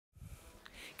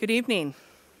Good evening.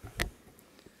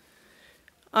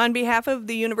 On behalf of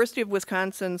the University of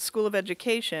Wisconsin School of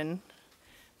Education,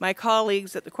 my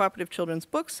colleagues at the Cooperative Children's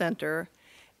Book Center,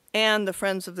 and the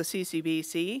Friends of the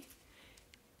CCBC,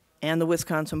 and the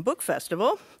Wisconsin Book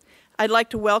Festival, I'd like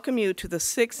to welcome you to the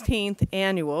 16th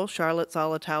annual Charlotte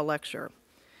Zolotow Lecture.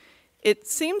 It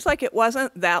seems like it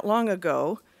wasn't that long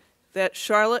ago that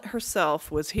Charlotte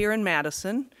herself was here in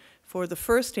Madison for the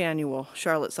first annual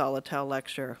Charlotte Zolotow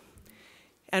Lecture.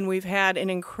 And we've had an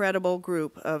incredible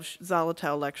group of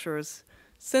Zolotow lecturers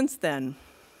since then.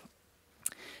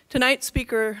 Tonight's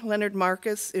speaker, Leonard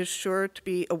Marcus, is sure to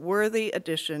be a worthy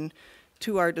addition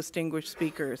to our distinguished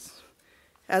speakers.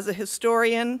 As a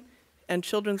historian and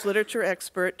children's literature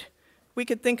expert, we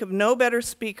could think of no better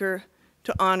speaker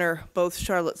to honor both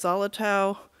Charlotte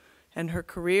Zolotow and her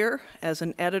career as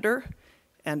an editor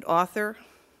and author,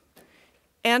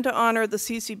 and to honor the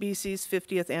CCBC's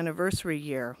 50th anniversary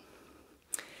year.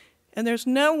 And there's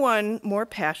no one more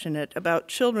passionate about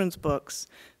children's books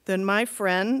than my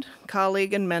friend,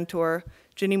 colleague, and mentor,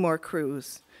 Ginny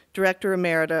Moore-Cruz, Director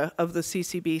Emerita of the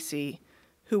CCBC,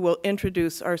 who will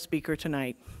introduce our speaker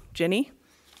tonight. Ginny?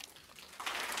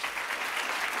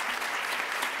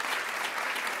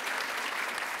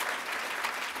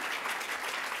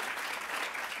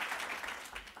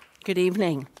 Good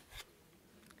evening.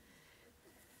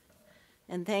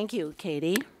 And thank you,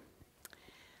 Katie.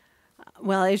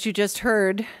 Well, as you just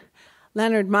heard,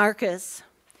 Leonard Marcus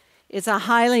is a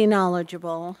highly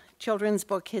knowledgeable children's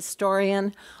book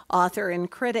historian, author, and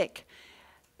critic.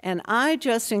 And I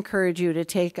just encourage you to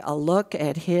take a look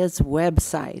at his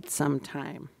website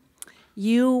sometime.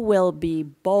 You will be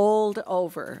bowled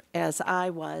over, as I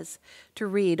was, to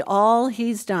read all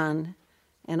he's done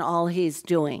and all he's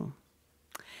doing.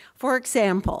 For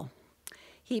example,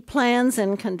 he plans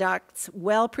and conducts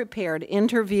well-prepared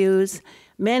interviews,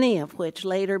 many of which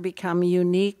later become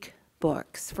unique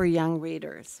books for young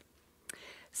readers.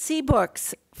 See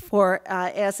books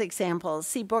as examples.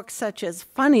 See books such as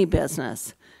Funny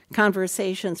Business,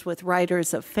 Conversations with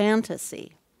Writers of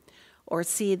Fantasy, or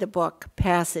see the book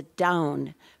Pass It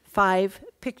Down, 5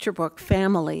 picture book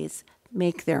families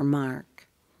make their mark.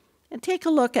 And take a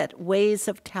look at Ways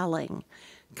of Telling,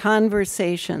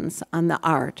 Conversations on the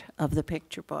Art of the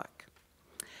Picture Book.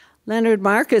 Leonard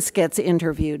Marcus gets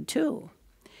interviewed too.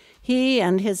 He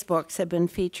and his books have been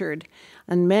featured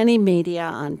on many media,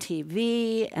 on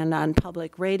TV and on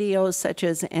public radio, such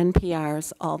as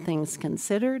NPR's All Things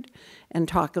Considered and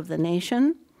Talk of the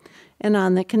Nation, and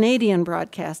on the Canadian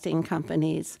Broadcasting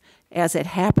Company's As It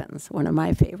Happens, one of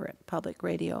my favorite public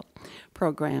radio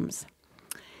programs.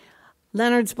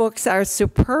 Leonard's books are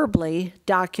superbly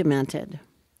documented.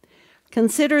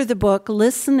 Consider the book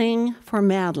Listening for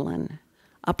Madeline,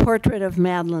 a portrait of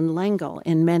Madeline L'Engle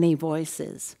in many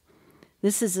voices.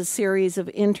 This is a series of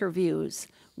interviews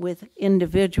with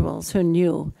individuals who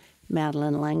knew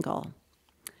Madeline L'Engle.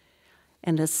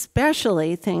 And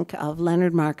especially think of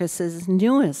Leonard Marcus's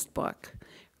newest book,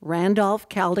 Randolph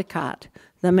Caldecott,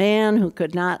 The Man Who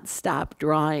Could Not Stop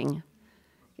Drawing.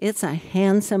 It's a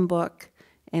handsome book,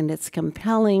 and it's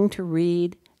compelling to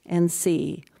read and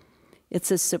see. It's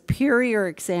a superior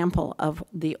example of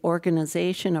the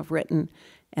organization of written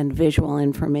and visual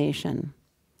information.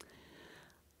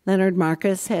 Leonard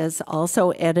Marcus has also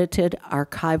edited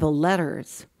archival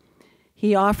letters.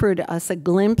 He offered us a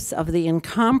glimpse of the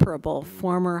incomparable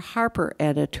former Harper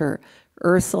editor,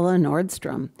 Ursula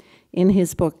Nordstrom, in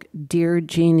his book, Dear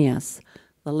Genius,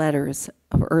 The Letters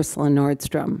of Ursula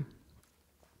Nordstrom.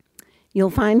 You'll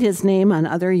find his name on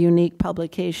other unique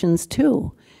publications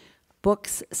too,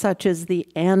 books such as the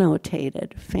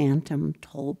annotated Phantom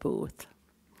Tollbooth.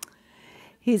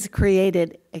 He's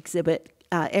created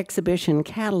exhibition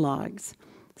catalogs,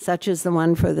 such as the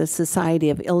one for the Society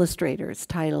of Illustrators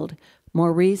titled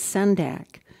Maurice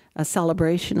Sendak, a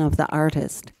celebration of the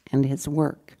artist and his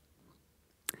work.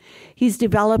 He's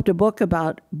developed a book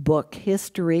about book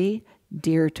history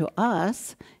dear to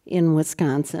us in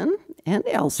Wisconsin and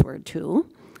elsewhere too.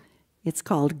 It's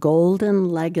called Golden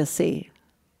Legacy: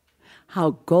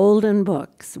 How Golden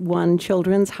Books Won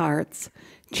Children's Hearts,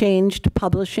 Changed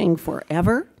Publishing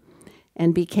Forever,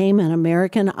 and became an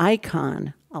American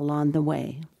icon along the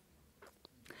way.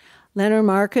 Leonard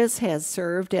Marcus has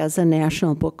served as a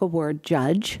National Book Award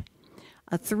judge,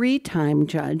 a 3-time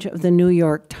judge of the New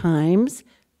York Times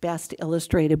Best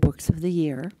Illustrated Books of the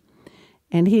Year,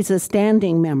 and he's a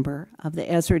standing member of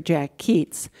the Ezra Jack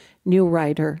Keats New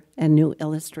Writer and New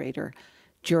Illustrator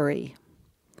jury.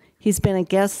 He's been a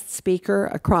guest speaker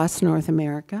across North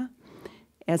America,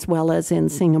 as well as in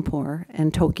Singapore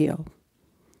and Tokyo.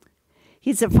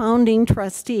 He's a founding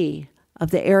trustee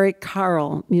of the Eric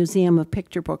Carle Museum of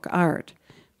Picture Book Art,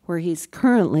 where he's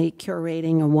currently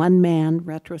curating a one-man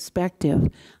retrospective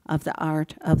of the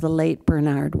art of the late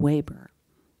Bernard Weber.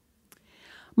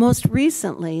 Most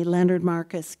recently, Leonard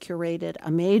Marcus curated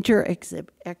a major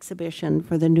exhibition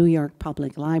for the New York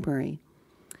Public Library.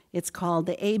 It's called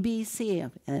The ABC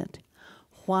of It,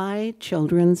 Why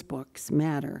Children's Books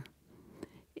Matter.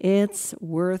 It's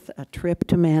worth a trip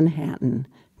to Manhattan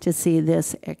to see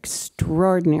this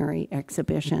extraordinary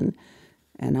exhibition,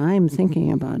 and I'm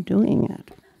thinking about doing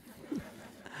it.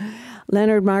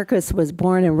 Leonard Marcus was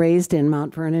born and raised in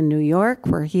Mount Vernon, New York,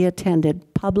 where he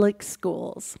attended public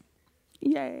schools.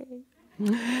 Yay.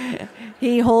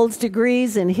 He holds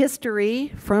degrees in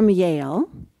history from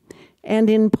Yale and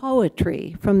in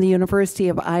poetry from the University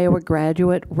of Iowa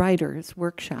Graduate Writers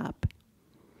Workshop.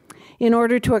 In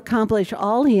order to accomplish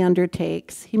all he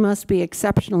undertakes, he must be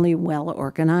exceptionally well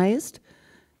organized,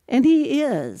 and he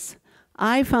is.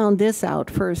 I found this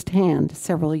out firsthand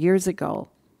several years ago.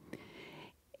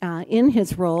 In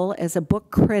his role as a book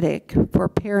critic for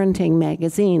Parenting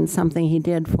magazine, something he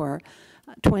did for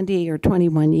 20 or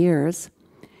 21 years,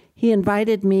 he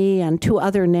invited me and two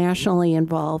other nationally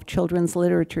involved children's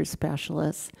literature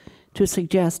specialists to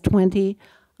suggest 20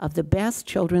 of the best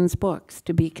children's books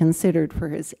to be considered for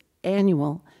his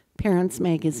annual Parents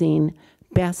Magazine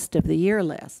Best of the Year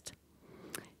list.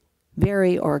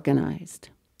 Very organized.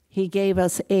 He gave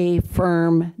us a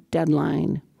firm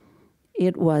deadline.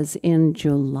 It was in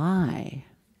July.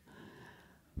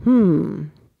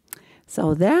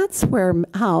 So that's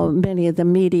how many of the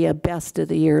media Best of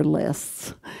the Year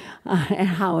lists,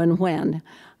 how and when,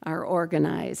 are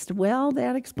organized. Well,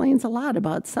 that explains a lot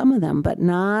about some of them, but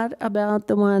not about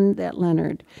the one that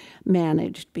Leonard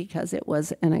managed, because it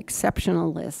was an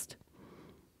exceptional list.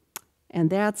 And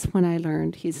that's when I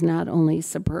learned he's not only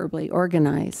superbly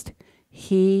organized,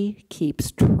 he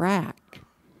keeps track.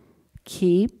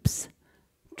 Keeps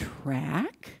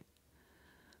track?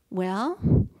 Well,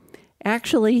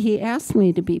 actually, he asked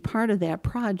me to be part of that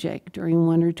project during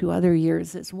 1 or 2 other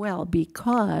years as well,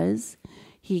 because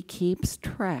he keeps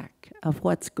track of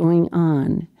what's going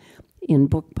on in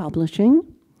book publishing,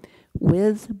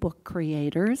 with book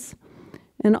creators,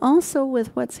 and also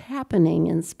with what's happening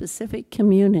in specific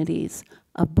communities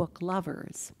of book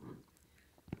lovers.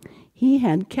 He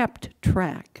had kept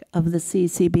track of the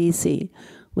CCBC,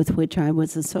 with which I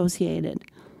was associated.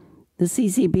 The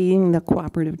CC being the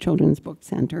Cooperative Children's Book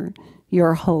Center,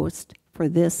 your host for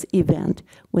this event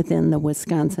within the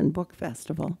Wisconsin Book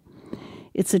Festival.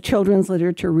 It's a children's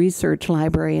literature research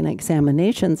library and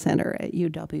examination center at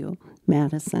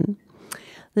UW-Madison.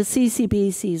 The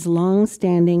CCBC's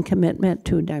long-standing commitment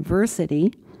to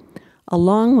diversity,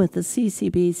 along with the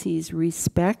CCBC's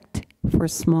respect for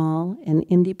small and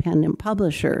independent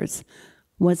publishers,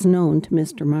 was known to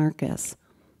Mr. Marcus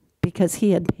because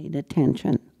he had paid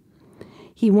attention.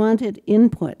 He wanted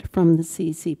input from the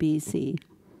CCBC,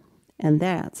 and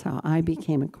that's how I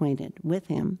became acquainted with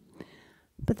him.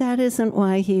 But that isn't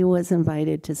why he was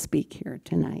invited to speak here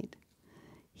tonight.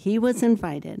 He was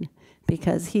invited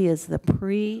because he is the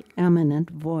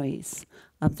preeminent voice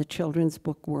of the children's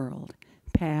book world,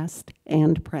 past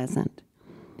and present.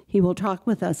 He will talk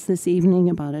with us this evening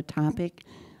about a topic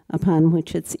upon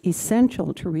which it's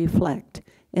essential to reflect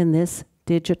in this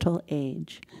digital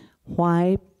age: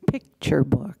 why picture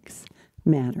books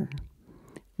matter.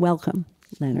 Welcome,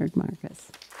 Leonard Marcus.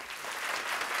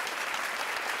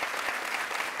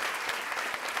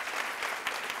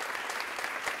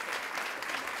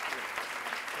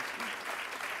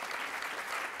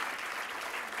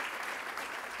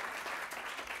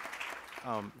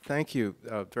 Thank you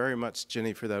very much,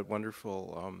 Ginny, for that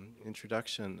wonderful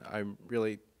introduction. I'm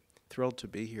really thrilled to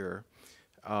be here.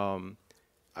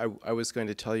 I was going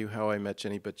to tell you how I met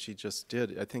Ginny, but she just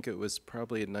did. I think it was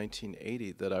probably in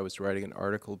 1980 that I was writing an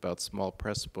article about small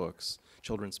press books,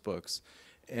 children's books.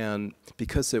 And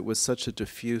because it was such a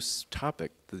diffuse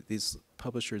topic, these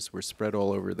publishers were spread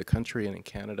all over the country and in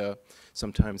Canada,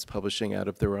 sometimes publishing out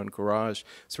of their own garage.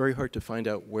 It's very hard to find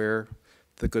out where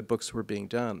the good books were being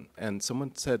done. And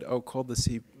someone said, oh, call the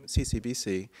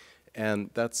CCBC. And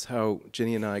that's how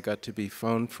Ginny and I got to be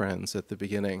phone friends at the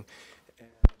beginning. And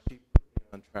she put me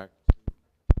on track to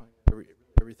find out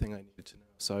everything I needed to know.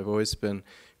 So I've always been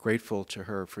grateful to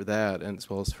her for that, and as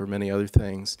well as for many other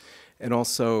things. And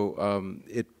also,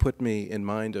 it put me in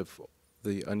mind of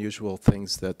the unusual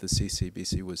things that the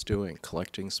CCBC was doing,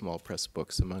 collecting small press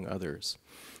books, among others.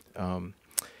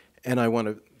 And I want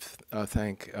to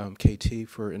thank KT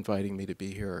for inviting me to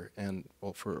be here, and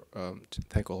well, to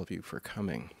thank all of you for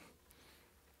coming.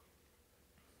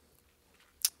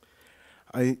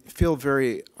 I feel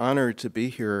very honored to be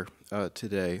here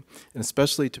today, and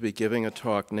especially to be giving a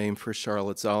talk named for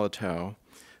Charlotte Zolotow,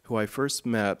 who I first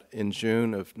met in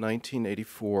June of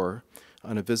 1984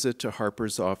 on a visit to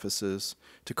Harper's offices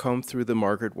to comb through the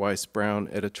Margaret Weiss Brown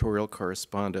editorial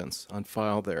correspondence on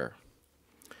file there.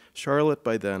 Charlotte,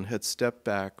 by then, had stepped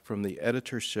back from the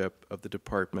editorship of the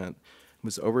department and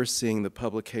was overseeing the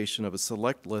publication of a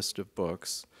select list of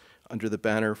books under the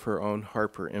banner of her own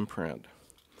Harper imprint.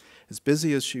 As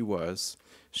busy as she was,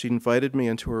 she invited me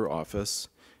into her office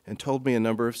and told me a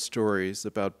number of stories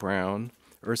about Brown,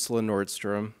 Ursula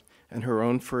Nordstrom, and her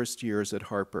own first years at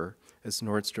Harper as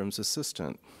Nordstrom's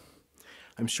assistant.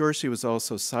 I'm sure she was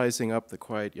also sizing up the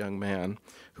quiet young man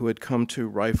who had come to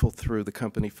rifle through the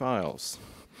company files.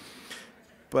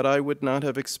 But I would not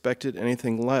have expected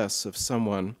anything less of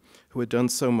someone who had done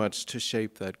so much to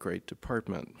shape that great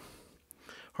department.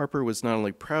 Harper was not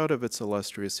only proud of its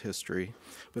illustrious history,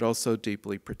 but also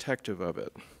deeply protective of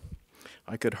it.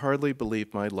 I could hardly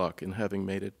believe my luck in having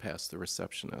made it past the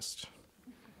receptionist.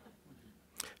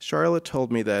 Charlotte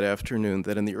told me that afternoon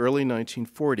that in the early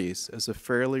 1940s, as a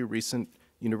fairly recent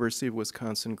University of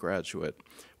Wisconsin graduate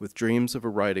with dreams of a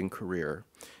writing career,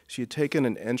 she had taken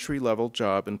an entry-level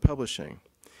job in publishing,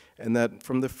 and that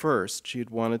from the first, she had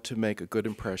wanted to make a good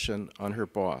impression on her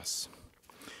boss.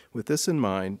 With this in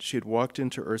mind, she had walked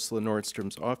into Ursula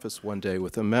Nordstrom's office one day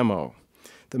with a memo.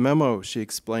 The memo, she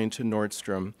explained to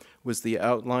Nordstrom, was the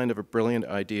outline of a brilliant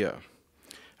idea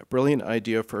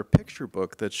for a picture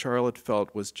book that Charlotte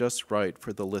felt was just right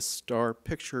for the list star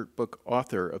picture book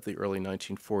author of the early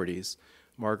 1940s,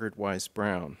 Margaret Weiss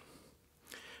Brown.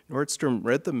 Nordstrom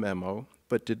read the memo,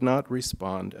 but did not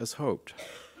respond as hoped.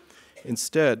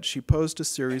 Instead, she posed a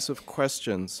series of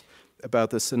questions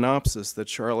about the synopsis that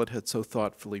Charlotte had so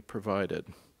thoughtfully provided.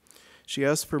 She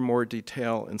asked for more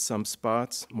detail in some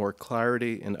spots, more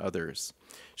clarity in others.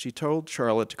 She told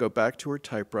Charlotte to go back to her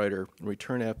typewriter and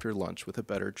return after lunch with a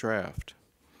better draft.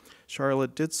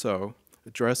 Charlotte did so,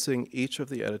 addressing each of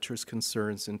the editor's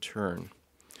concerns in turn.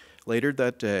 Later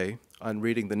that day, on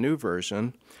reading the new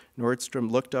version,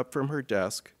 Nordstrom looked up from her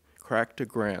desk, cracked a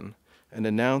grin, and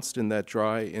announced in that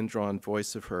dry, indrawn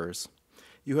voice of hers,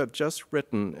 "You have just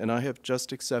written, and I have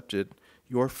just accepted,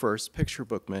 your first picture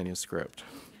book manuscript.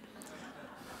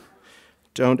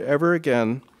 Don't ever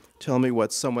again tell me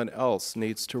what someone else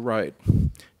needs to write.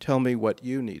 Tell me what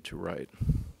you need to write."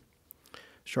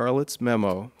 Charlotte's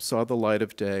memo saw the light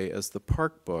of day as the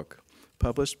Park book,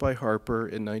 published by Harper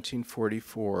in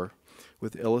 1944,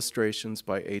 with illustrations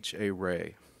by H.A.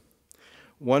 Ray.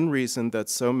 One reason that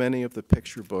so many of the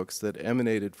picture books that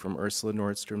emanated from Ursula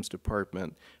Nordstrom's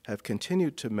department have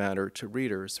continued to matter to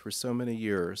readers for so many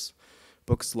years,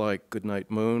 books like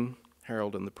Goodnight Moon,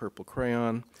 Harold and the Purple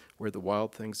Crayon, Where the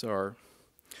Wild Things Are,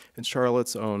 and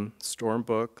Charlotte's own Storm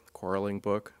book, Quarreling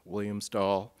book, William's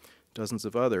Doll, dozens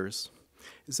of others,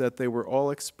 is that they were all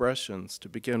expressions, to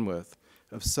begin with,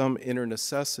 of some inner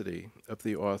necessity of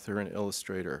the author and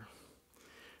illustrator.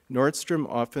 Nordstrom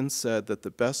often said that the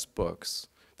best books,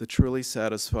 the truly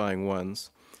satisfying ones,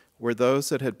 were those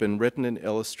that had been written and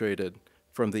illustrated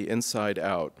from the inside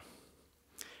out.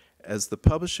 As the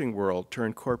publishing world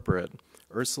turned corporate,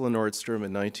 Ursula Nordstrom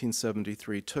in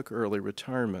 1973 took early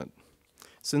retirement.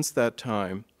 Since that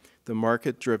time, the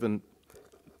market-driven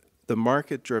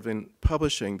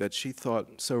publishing that she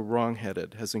thought so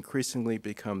wrong-headed has increasingly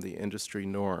become the industry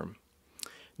norm.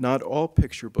 Not all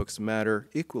picture books matter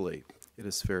equally, it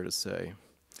is fair to say.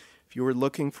 If you were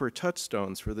looking for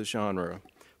touchstones for the genre,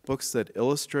 books that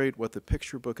illustrate what the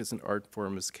picture book as an art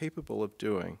form is capable of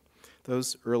doing,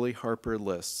 those early Harper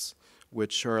lists,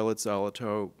 which Charlotte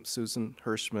Zolotow, Susan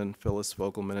Hirschman, Phyllis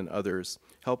Vogelman, and others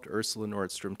helped Ursula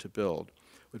Nordstrom to build,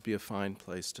 would be a fine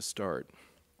place to start.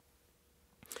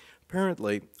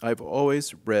 Apparently, I've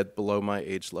always read below my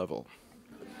age level.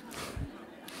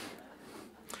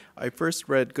 I first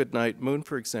read Goodnight Moon,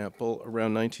 for example,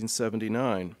 around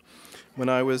 1979, when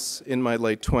I was in my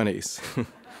late 20s,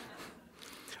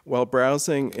 while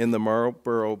browsing in the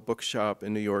Marlborough Bookshop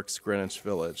in New York's Greenwich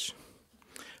Village.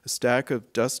 A stack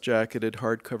of dust-jacketed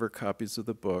hardcover copies of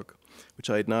the book, which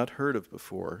I had not heard of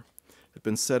before, had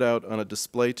been set out on a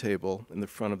display table in the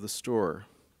front of the store.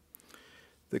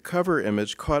 The cover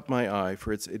image caught my eye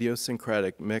for its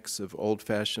idiosyncratic mix of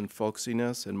old-fashioned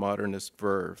folksiness and modernist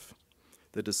verve.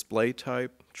 The display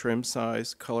type, trim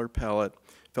size, color palette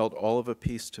felt all of a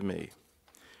piece to me.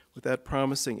 With that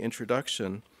promising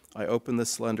introduction, I opened the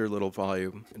slender little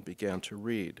volume and began to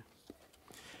read.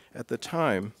 At the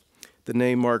time, the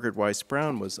name Margaret Weiss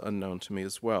Brown was unknown to me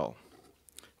as well.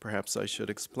 Perhaps I should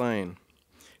explain.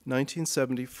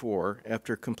 1974,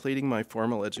 after completing my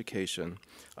formal education,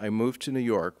 I moved to New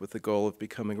York with the goal of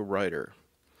becoming a writer.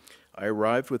 I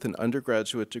arrived with an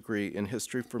undergraduate degree in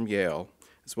history from Yale,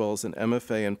 as well as an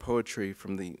MFA in poetry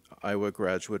from the Iowa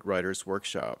Graduate Writers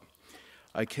Workshop.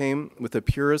 I came with a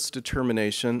purist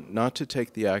determination not to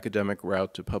take the academic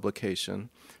route to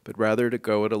publication, but rather to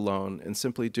go it alone and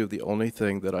simply do the only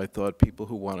thing that I thought people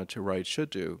who wanted to write should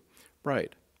do,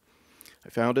 write. I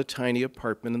found a tiny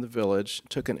apartment in the village,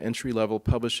 took an entry-level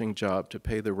publishing job to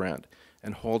pay the rent,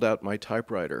 and hauled out my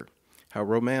typewriter. How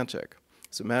romantic.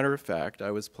 As a matter of fact,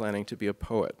 I was planning to be a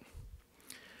poet.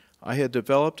 I had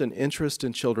developed an interest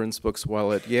in children's books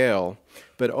while at Yale,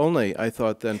 but only, I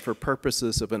thought then, for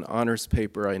purposes of an honors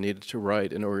paper I needed to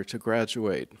write in order to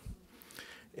graduate.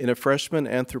 In a freshman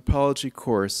anthropology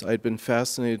course, I'd been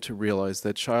fascinated to realize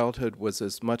that childhood was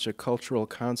as much a cultural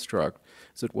construct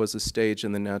as it was a stage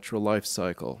in the natural life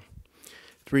cycle.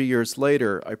 3 years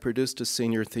later, I produced a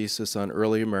senior thesis on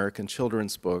early American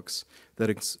children's books that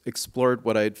explored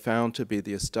what I had found to be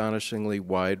the astonishingly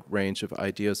wide range of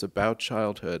ideas about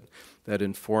childhood that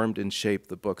informed and shaped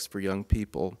the books for young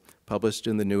people published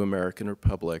in the New American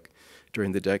Republic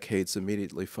during the decades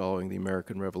immediately following the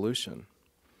American Revolution.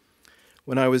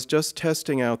 When I was just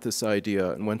testing out this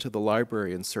idea and went to the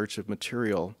library in search of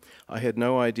material, I had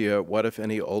no idea what, if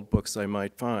any, old books I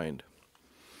might find.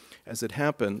 As it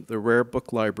happened, the rare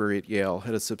book library at Yale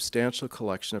had a substantial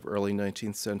collection of early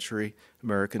 19th century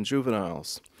American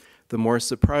juveniles, the more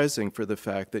surprising for the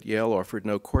fact that Yale offered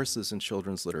no courses in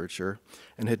children's literature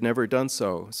and had never done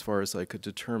so, as far as I could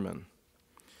determine.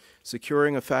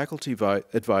 Securing a faculty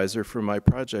advisor for my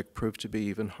project proved to be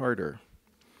even harder.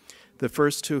 The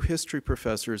first two history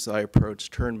professors I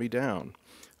approached turned me down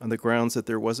on the grounds that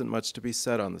there wasn't much to be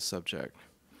said on the subject.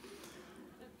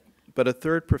 But a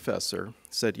third professor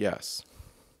said yes.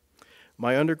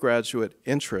 My undergraduate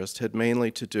interest had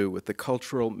mainly to do with the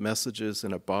cultural messages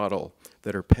in a bottle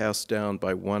that are passed down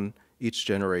by each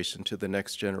generation to the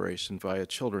next generation via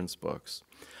children's books.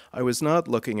 I was not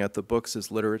looking at the books as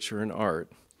literature and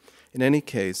art. In any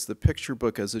case, the picture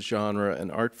book as a genre and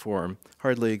art form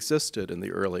hardly existed in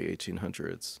the early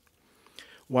 1800s.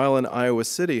 While in Iowa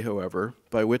City, however,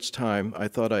 by which time I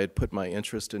thought I had put my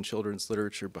interest in children's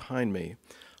literature behind me,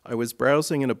 I was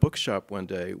browsing in a bookshop one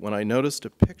day when I noticed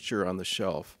a picture on the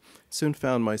shelf. Soon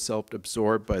found myself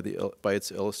absorbed by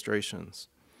its illustrations.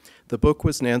 The book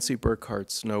was Nancy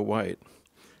Burkhart's Snow White,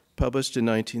 published in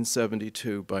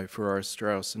 1972 by Farrar,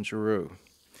 Straus and Giroux.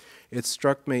 It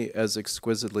struck me as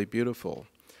exquisitely beautiful,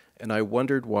 and I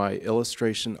wondered why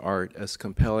illustration art as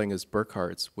compelling as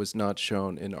Burkhart's was not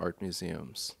shown in art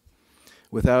museums.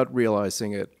 Without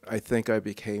realizing it, I think I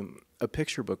became a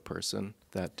picture book person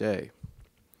that day.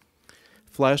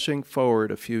 Flashing forward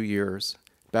a few years,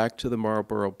 back to the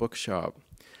Marlborough bookshop,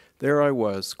 there I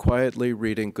was, quietly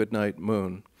reading Goodnight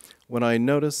Moon, when I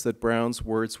noticed that Brown's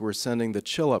words were sending the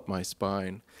chill up my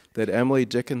spine that Emily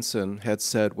Dickinson had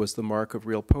said was the mark of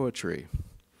real poetry.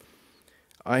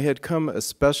 I had come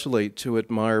especially to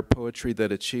admire poetry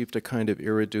that achieved a kind of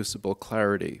irreducible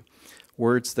clarity,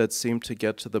 words that seemed to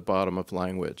get to the bottom of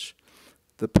language.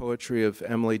 The poetry of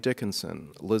Emily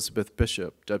Dickinson, Elizabeth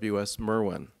Bishop, W.S.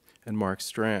 Merwin, and Mark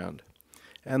Strand,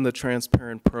 and the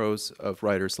transparent prose of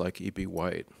writers like E.B.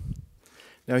 White.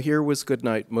 Now here was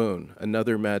Goodnight Moon,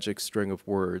 another magic string of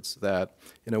words that,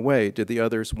 in a way, did the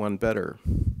others one better.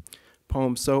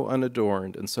 Poem so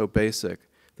unadorned and so basic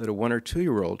that a 1- or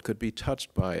 2-year-old could be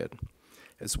touched by it,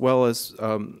 as well as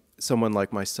someone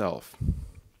like myself.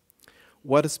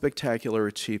 What a spectacular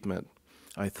achievement,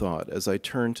 I thought, as I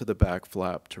turned to the back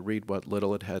flap to read what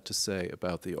little it had to say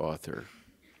about the author.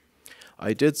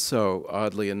 I did so,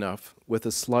 oddly enough, with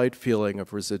a slight feeling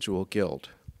of residual guilt.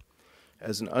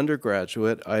 As an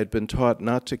undergraduate, I had been taught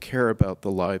not to care about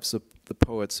the lives of the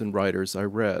poets and writers I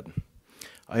read.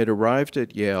 I had arrived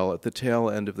at Yale at the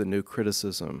tail end of the New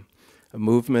Criticism, a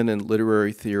movement in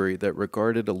literary theory that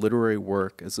regarded a literary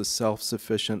work as a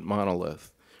self-sufficient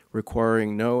monolith,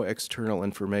 requiring no external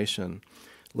information,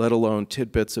 let alone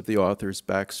tidbits of the author's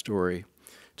backstory,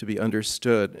 to be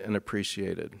understood and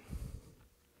appreciated.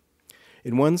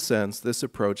 In one sense, this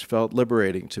approach felt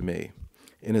liberating to me,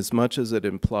 inasmuch as it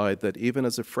implied that even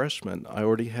as a freshman, I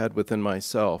already had within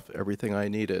myself everything I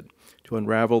needed to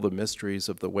unravel the mysteries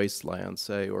of the wasteland,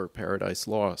 say, or Paradise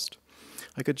Lost.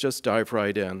 I could just dive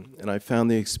right in, and I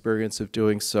found the experience of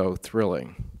doing so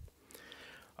thrilling.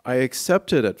 I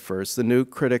accepted at first the new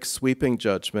critic's sweeping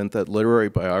judgment that literary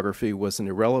biography was an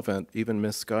irrelevant, even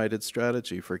misguided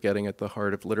strategy for getting at the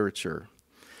heart of literature.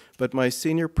 But my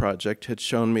senior project had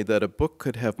shown me that a book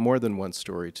could have more than one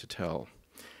story to tell,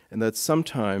 and that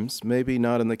sometimes, maybe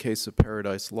not in the case of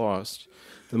Paradise Lost,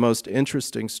 the most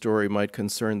interesting story might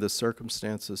concern the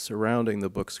circumstances surrounding the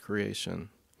book's creation.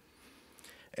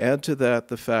 Add to that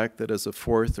the fact that as a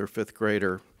 4th or 5th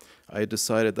grader, I had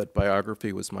decided that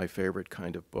biography was my favorite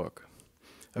kind of book,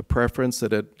 a preference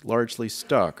that had largely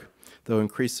stuck, though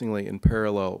increasingly in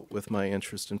parallel with my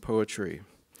interest in poetry.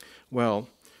 Well,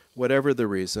 whatever the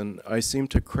reason, I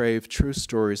seemed to crave true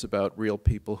stories about real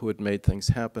people who had made things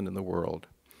happen in the world.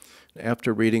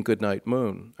 After reading Goodnight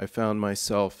Moon, I found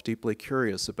myself deeply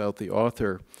curious about the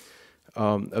author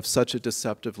of such a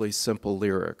deceptively simple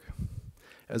lyric.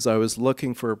 As I was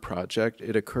looking for a project,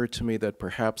 it occurred to me that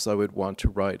perhaps I would want to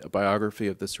write a biography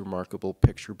of this remarkable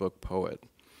picture book poet.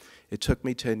 It took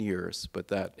me 10 years, but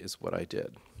that is what I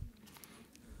did.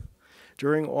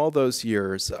 During all those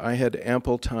years, I had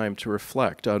ample time to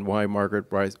reflect on why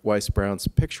Margaret Weiss Brown's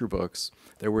picture books,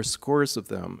 there were scores of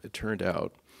them, it turned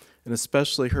out, and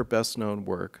especially her best-known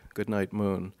work, Goodnight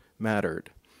Moon,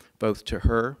 mattered, both to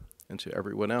her and to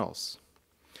everyone else.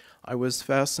 I was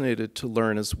fascinated to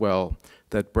learn as well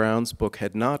that Brown's book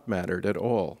had not mattered at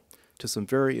all to some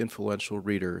very influential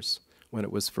readers when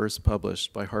it was first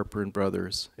published by Harper &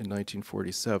 Brothers in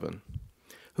 1947.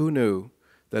 Who knew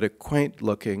that a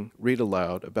quaint-looking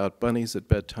read-aloud about bunnies at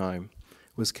bedtime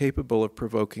was capable of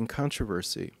provoking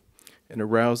controversy and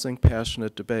arousing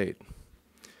passionate debate?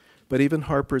 But even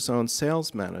Harper's own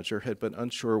sales manager had been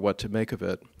unsure what to make of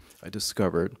it, I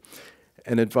discovered,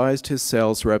 and advised his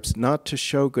sales reps not to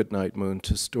show Goodnight Moon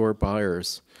to store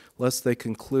buyers, lest they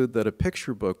conclude that a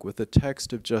picture book with a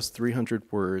text of just 300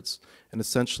 words and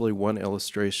essentially one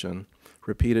illustration,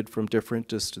 repeated from different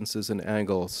distances and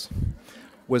angles,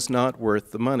 was not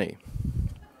worth the money.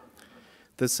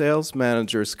 The sales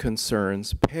manager's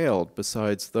concerns paled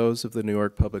beside those of the New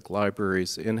York Public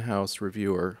Library's in-house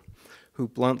reviewer, who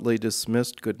bluntly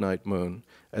dismissed Goodnight Moon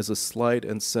as a slight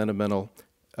and sentimental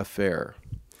affair.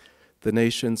 The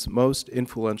nation's most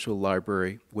influential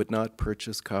library would not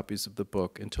purchase copies of the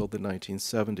book until the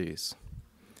 1970s.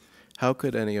 How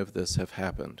could any of this have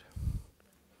happened?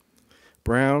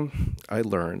 Brown, I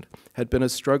learned, had been a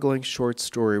struggling short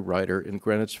story writer in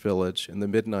Greenwich Village in the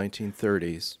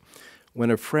mid-1930s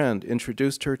when a friend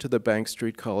introduced her to the Bank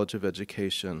Street College of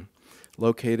Education,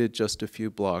 located just a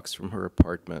few blocks from her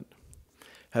apartment.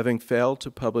 Having failed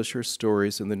to publish her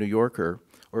stories in the New Yorker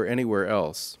or anywhere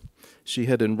else, she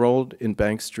had enrolled in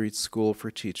Bank Street's School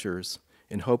for Teachers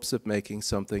in hopes of making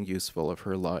something useful of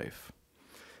her life.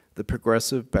 The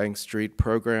progressive Bank Street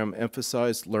program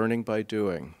emphasized learning by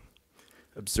doing,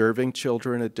 observing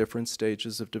children at different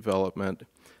stages of development,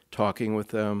 talking with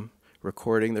them,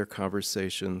 recording their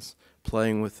conversations,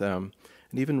 playing with them,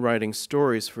 and even writing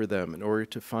stories for them in order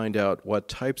to find out what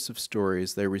types of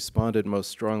stories they responded most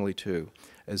strongly to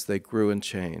as they grew and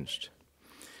changed.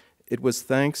 It was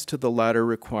thanks to the latter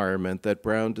requirement that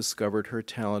Brown discovered her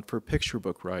talent for picture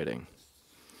book writing,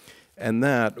 and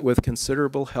that, with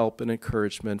considerable help and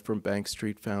encouragement from Bank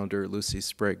Street founder Lucy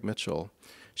Sprague Mitchell,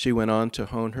 she went on to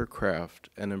hone her craft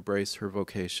and embrace her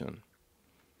vocation.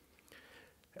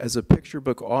 As a picture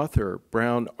book author,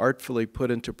 Brown artfully put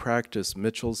into practice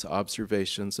Mitchell's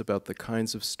observations about the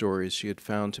kinds of stories she had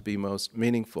found to be most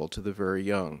meaningful to the very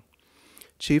young.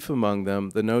 Chief among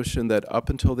them, the notion that up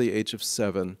until the age of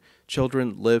 7,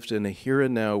 children lived in a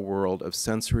here-and-now world of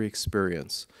sensory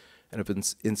experience and of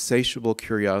insatiable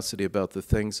curiosity about the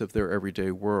things of their everyday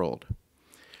world.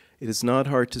 It is not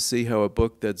hard to see how a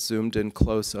book that zoomed in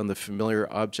close on the familiar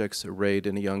objects arrayed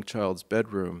in a young child's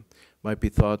bedroom might be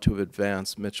thought to have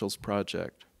advanced Mitchell's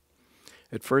project.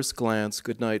 At first glance,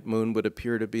 Goodnight Moon would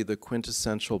appear to be the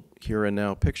quintessential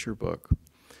here-and-now picture book.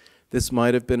 This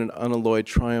might have been an unalloyed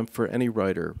triumph for any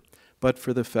writer, but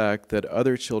for the fact that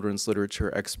other children's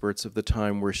literature experts of the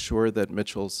time were sure that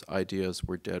Mitchell's ideas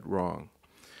were dead wrong,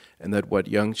 and that what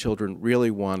young children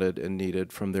really wanted and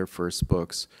needed from their first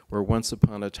books were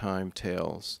once-upon-a-time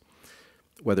tales,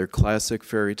 whether classic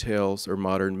fairy tales or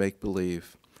modern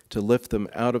make-believe, to lift them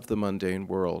out of the mundane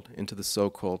world into the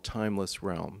so-called timeless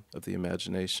realm of the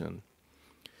imagination.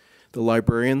 The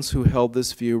librarians who held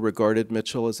this view regarded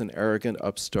Mitchell as an arrogant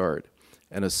upstart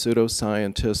and a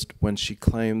pseudoscientist when she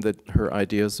claimed that her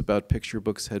ideas about picture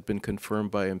books had been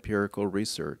confirmed by empirical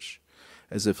research,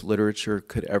 as if literature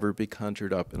could ever be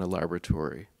conjured up in a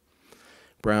laboratory.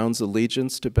 Brown's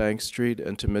allegiance to Bank Street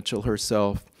and to Mitchell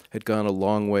herself had gone a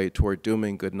long way toward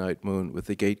dooming Goodnight Moon with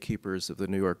the gatekeepers of the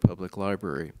New York Public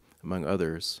Library, among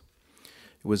others.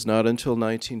 It was not until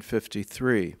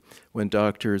 1953 when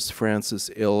doctors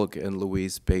Francis Ilg and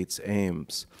Louise Bates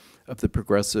Ames of the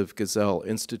Progressive Gazelle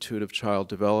Institute of Child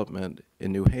Development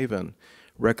in New Haven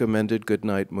recommended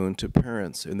Goodnight Moon to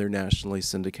parents in their nationally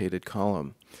syndicated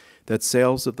column, that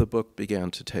sales of the book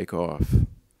began to take off.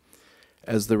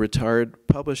 As the retired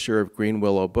publisher of Green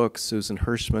Willow Books, Susan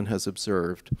Hirschman, has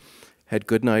observed, had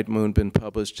Goodnight Moon been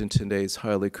published in today's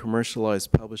highly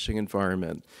commercialized publishing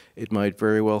environment, it might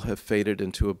very well have faded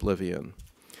into oblivion.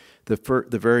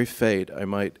 The very fate, I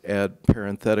might add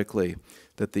parenthetically,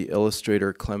 that the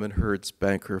illustrator Clement Hurd's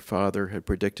banker father had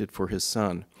predicted for his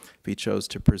son if he chose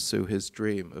to pursue his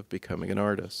dream of becoming an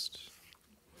artist.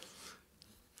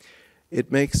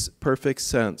 It makes perfect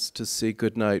sense to see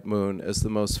Goodnight Moon as the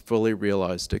most fully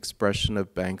realized expression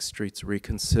of Bank Street's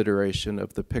reconsideration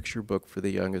of the picture book for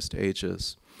the youngest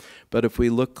ages. But if we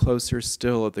look closer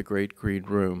still at the Great Green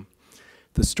Room,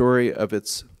 the story of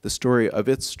its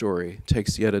story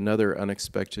takes yet another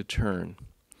unexpected turn.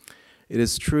 It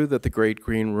is true that the Great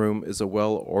Green Room is a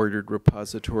well-ordered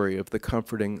repository of the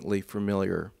comfortingly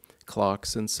familiar: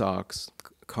 clocks and socks,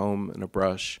 comb and a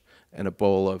brush, and a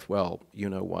bowl of, well, you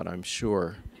know what, I'm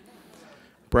sure.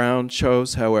 Brown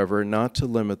chose, however, not to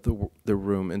limit the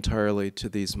room entirely to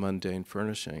these mundane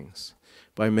furnishings.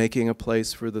 By making a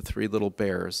place for the three little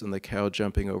bears and the cow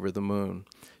jumping over the moon,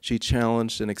 she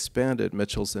challenged and expanded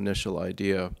Mitchell's initial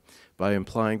idea by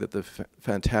implying that the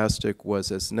fantastic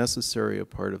was as necessary a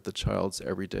part of the child's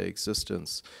everyday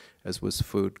existence as was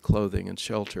food, clothing, and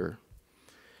shelter.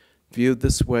 Viewed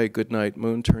this way, Goodnight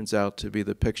Moon turns out to be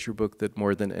the picture book that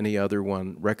more than any other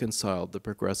one reconciled the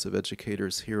progressive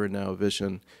educator's here and now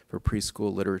vision for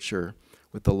preschool literature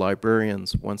with the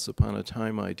librarian's once upon a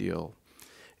time ideal.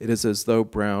 It is as though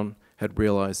Brown had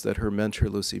realized that her mentor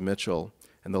Lucy Mitchell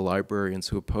and the librarians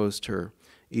who opposed her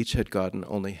each had gotten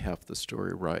only half the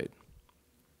story right.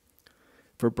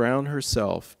 For Brown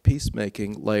herself,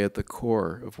 peacemaking lay at the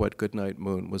core of what Goodnight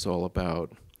Moon was all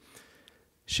about.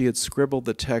 She had scribbled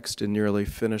the text in nearly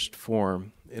finished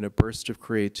form in a burst of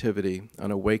creativity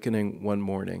on awakening one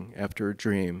morning after a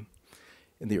dream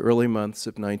in the early months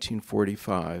of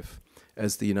 1945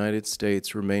 as the United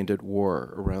States remained at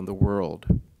war around the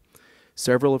world.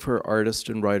 Several of her artist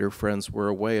and writer friends were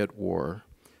away at war,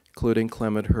 including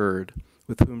Clement Hurd,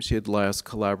 with whom she had last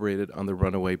collaborated on The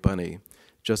Runaway Bunny,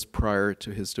 just prior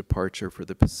to his departure for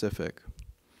the Pacific.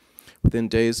 Within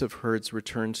days of Hurd's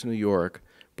return to New York,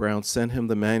 Brown sent him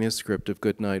the manuscript of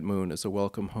Goodnight Moon as a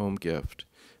welcome home gift,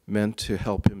 meant to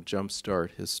help him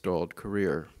jumpstart his stalled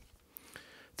career.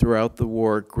 Throughout the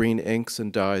war, green inks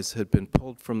and dyes had been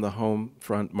pulled from the home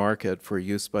front market for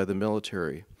use by the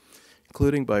military,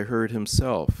 including by Hurd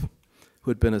himself,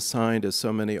 who had been assigned, as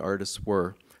so many artists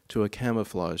were, to a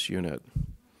camouflage unit.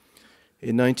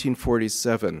 In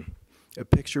 1947, a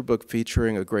picture book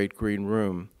featuring a Great Green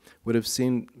Room would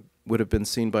have been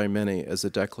seen by many as a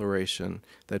declaration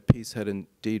that peace had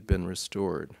indeed been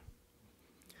restored.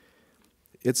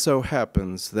 It so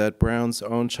happens that Brown's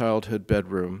own childhood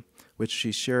bedroom, which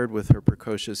she shared with her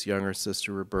precocious younger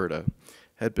sister Roberta,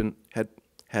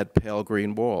 had pale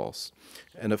green walls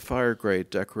and a fire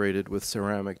grate decorated with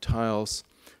ceramic tiles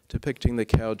depicting the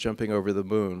cow jumping over the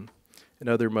moon and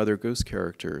other Mother Goose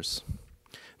characters.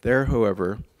 There,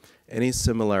 however, any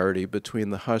similarity between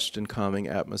the hushed and calming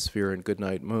atmosphere in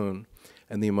Goodnight Moon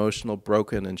and the emotional,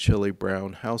 broken, and chilly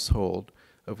Brown household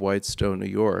of Whitestone, New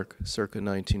York, circa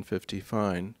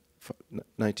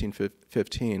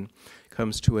 1915,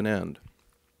 comes to an end.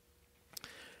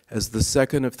 As the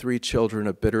second of three children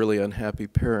of bitterly unhappy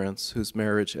parents whose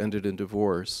marriage ended in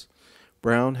divorce,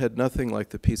 Brown had nothing like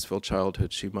the peaceful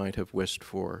childhood she might have wished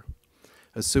for.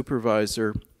 A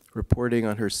supervisor reporting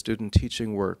on her student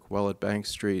teaching work while at Bank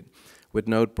Street would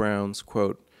note Brown's,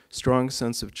 quote, strong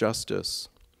sense of justice.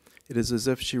 It is as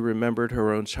if she remembered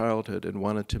her own childhood and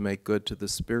wanted to make good to the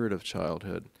spirit of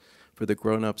childhood for the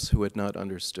grown-ups who had not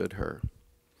understood her.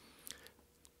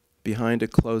 Behind a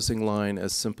closing line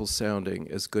as simple-sounding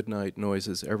as goodnight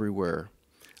noises everywhere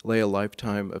lay a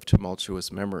lifetime of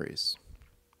tumultuous memories.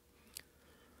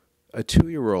 A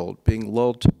 2-year-old being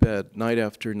lulled to bed night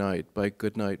after night by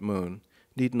Goodnight Moon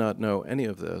need not know any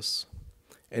of this,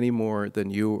 any more than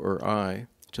you or I,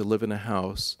 to live in a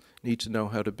house, need to know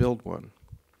how to build one.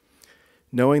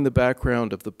 Knowing the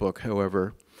background of the book,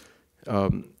 however,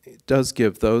 it does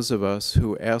give those of us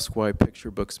who ask why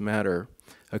picture books matter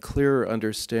a clearer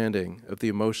understanding of the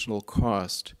emotional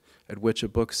cost at which a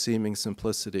book's seeming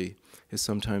simplicity is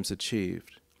sometimes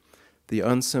achieved. The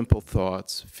unsimple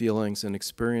thoughts, feelings, and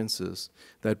experiences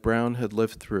that Brown had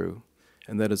lived through,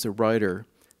 and that as a writer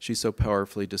she so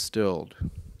powerfully distilled.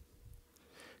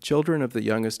 Children of the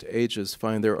youngest ages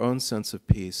find their own sense of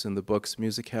peace in the book's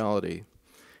musicality,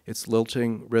 its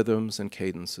lilting rhythms and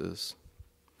cadences.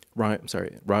 Rhymes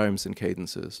and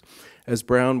cadences. As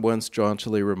Brown once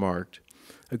jauntily remarked,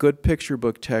 A good picture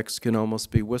book text can almost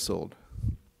be whistled.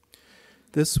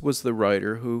 This was the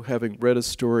writer who, having read a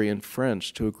story in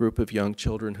French to a group of young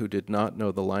children who did not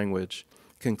know the language,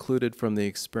 concluded from the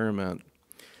experiment,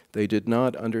 they did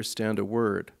not understand a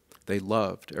word, they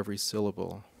loved every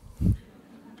syllable.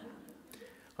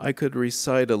 I could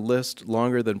recite a list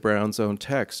longer than Brown's own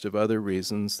text of other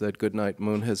reasons that Goodnight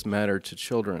Moon has mattered to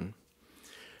children,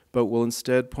 but will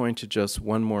instead point to just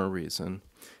one more reason,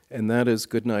 and that is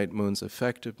Goodnight Moon's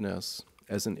effectiveness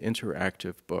as an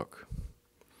interactive book.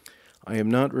 I am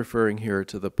not referring here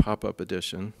to the pop-up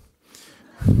edition,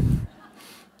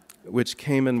 which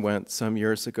came and went some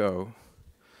years ago.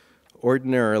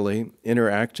 Ordinarily,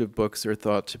 interactive books are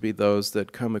thought to be those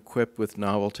that come equipped with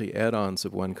novelty add-ons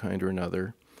of one kind or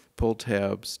another, pull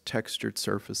tabs, textured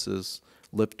surfaces,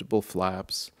 liftable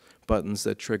flaps, buttons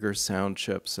that trigger sound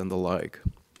chips, and the like.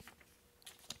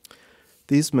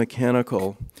 These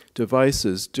mechanical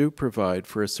devices do provide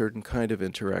for a certain kind of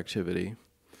interactivity,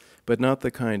 but not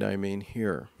the kind I mean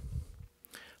here.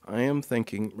 I am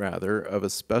thinking, rather, of a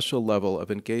special level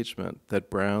of engagement that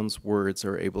Brown's words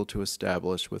are able to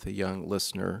establish with a young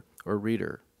listener or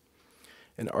reader.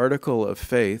 An article of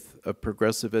faith of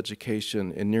progressive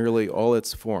education in nearly all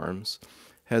its forms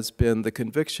has been the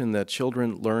conviction that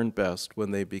children learn best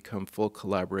when they become full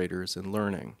collaborators in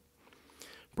learning.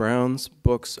 Brown's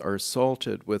books are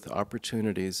salted with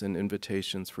opportunities and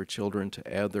invitations for children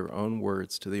to add their own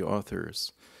words to the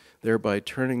authors, thereby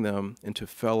turning them into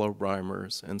fellow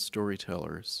rhymers and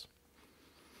storytellers.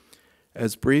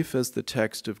 As brief as the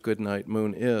text of Goodnight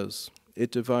Moon is,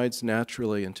 it divides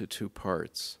naturally into two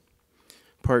parts.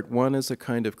 Part one is a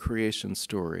kind of creation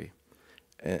story,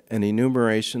 an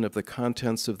enumeration of the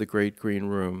contents of the great green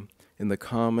room in the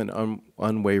calm and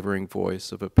unwavering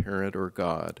voice of a parent or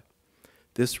God.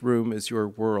 This room is your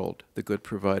world, the good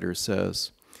provider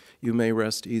says. You may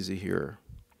rest easy here.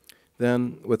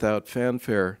 Then, without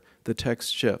fanfare, the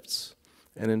text shifts,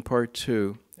 and in part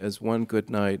two, as one good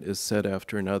night is said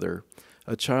after another,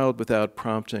 a child without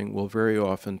prompting will very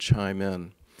often chime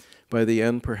in, by the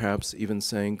end perhaps even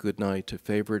saying good night to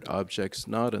favorite objects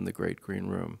not in the great green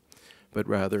room, but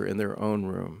rather in their own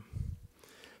room.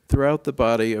 Throughout the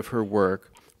body of her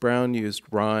work, Brown used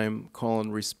rhyme, call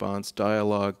and response,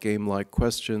 dialogue, game-like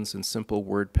questions, and simple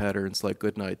word patterns like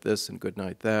good night this and good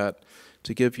night that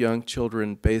to give young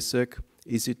children basic,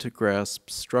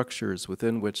 easy-to-grasp structures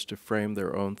within which to frame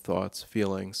their own thoughts,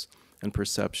 feelings, and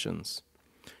perceptions.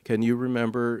 Can you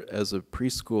remember, as a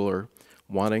preschooler,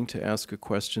 wanting to ask a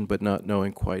question but not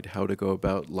knowing quite how to go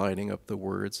about lining up the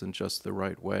words in just the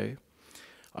right way?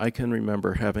 I can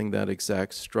remember having that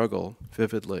exact struggle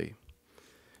vividly.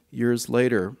 Years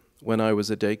later, when I was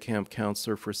a day camp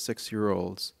counselor for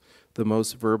 6-year-olds, the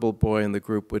most verbal boy in the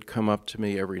group would come up to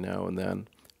me every now and then,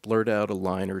 blurt out a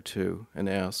line or two, and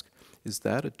ask, "Is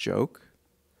that a joke?"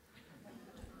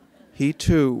 He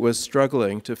too was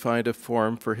struggling to find a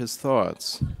form for his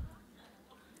thoughts.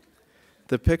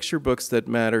 The picture books that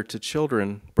matter to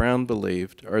children, Brown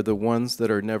believed, are the ones that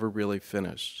are never really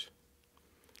finished.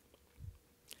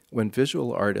 When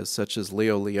visual artists such as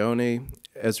Leo Leone,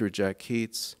 Ezra Jack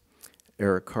Keats,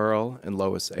 Eric Carle, and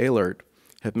Lois Ehlert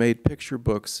have made picture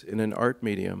books in an art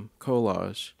medium,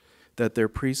 collage, that their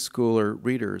preschooler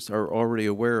readers are already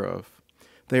aware of,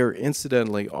 they are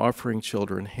incidentally offering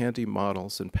children handy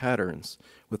models and patterns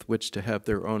with which to have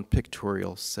their own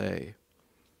pictorial say.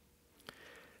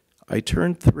 I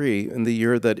turned 3 in the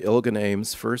year that Ilgen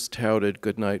Ames first touted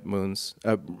Goodnight Moon's,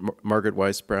 Margaret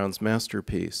Weiss Brown's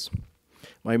masterpiece.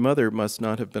 My mother must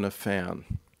not have been a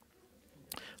fan.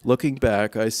 Looking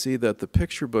back, I see that the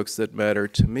picture books that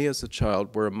mattered to me as a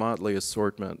child were a motley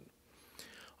assortment.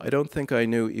 I don't think I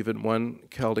knew even one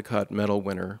Caldecott Medal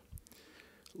winner.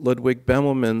 Ludwig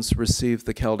Bemelmans received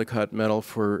the Caldecott Medal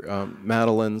for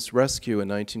Madeline's Rescue in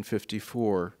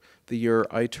 1954, the year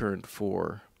I turned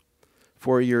 4.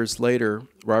 4 years later,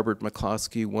 Robert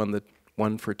McCloskey won the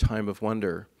one for Time of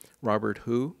Wonder. Robert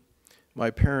who?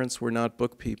 My parents were not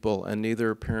book people, and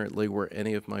neither apparently were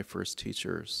any of my first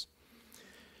teachers.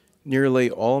 Nearly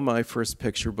all my first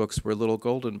picture books were little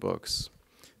golden books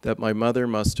that my mother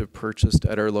must have purchased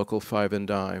at our local 5 and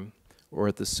Dime or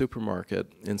at the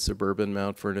supermarket in suburban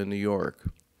Mount Vernon, New York.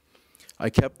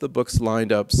 I kept the books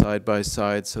lined up side by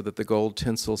side so that the gold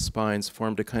tinsel spines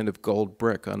formed a kind of gold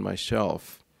brick on my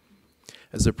shelf.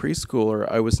 As a preschooler,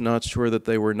 I was not sure that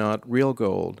they were not real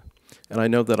gold, and I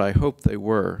know that I hoped they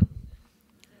were.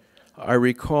 I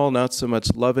recall not so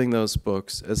much loving those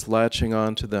books as latching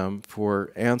on to them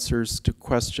for answers to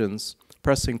questions,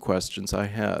 pressing questions I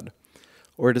had,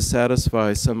 or to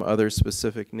satisfy some other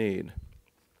specific need.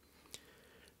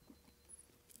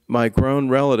 My grown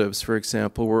relatives, for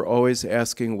example, were always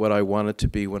asking what I wanted to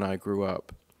be when I grew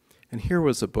up. And here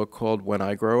was a book called When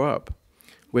I Grow Up,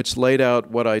 which laid out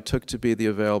what I took to be the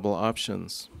available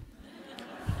options.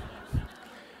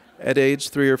 At age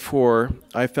 3 or 4,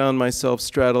 I found myself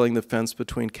straddling the fence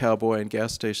between cowboy and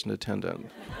gas station attendant.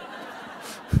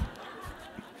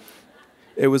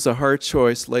 It was a hard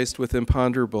choice laced with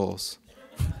imponderables.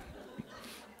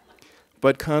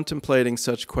 But contemplating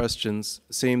such questions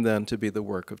seemed then to be the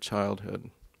work of childhood.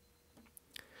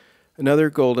 Another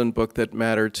golden book that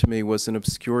mattered to me was an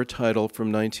obscure title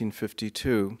from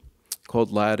 1952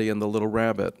 called Laddie and the Little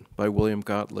Rabbit by William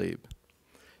Gottlieb.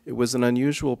 It was an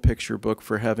unusual picture book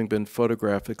for having been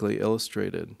photographically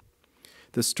illustrated.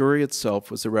 The story itself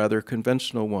was a rather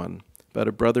conventional one about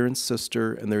a brother and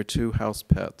sister and their 2 house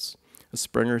pets, a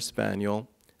Springer Spaniel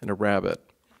and a rabbit.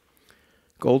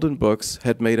 Golden Books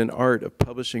had made an art of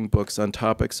publishing books on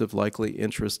topics of likely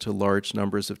interest to large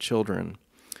numbers of children,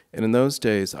 and in those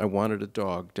days I wanted a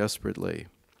dog desperately.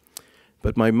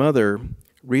 But my mother,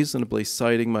 reasonably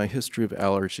citing my history of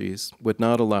allergies, would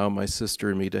not allow my sister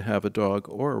and me to have a dog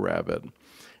or a rabbit,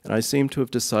 and I seemed to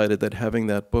have decided that having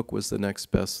that book was the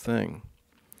next best thing.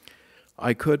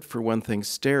 I could, for one thing,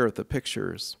 stare at the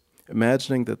pictures,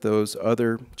 imagining that those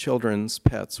other children's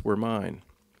pets were mine.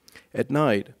 At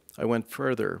night, I went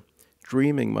further,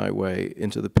 dreaming my way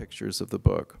into the pictures of the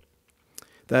book.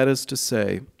 That is to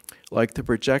say, like the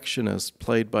projectionist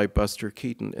played by Buster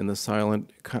Keaton in the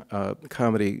silent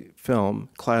comedy film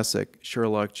classic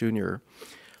Sherlock Jr.,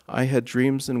 I had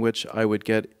dreams in which I would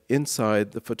get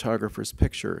inside the photographer's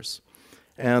pictures,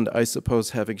 and I suppose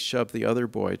having shoved the other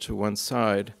boy to one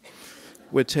side,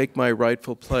 would take my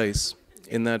rightful place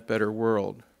in that better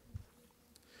world.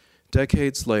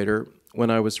 Decades later, when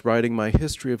I was writing my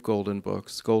history of golden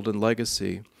books, Golden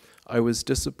Legacy, I was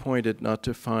disappointed not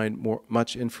to find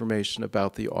much information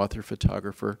about the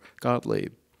author-photographer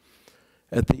Gottlieb.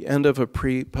 At the end of a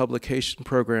pre-publication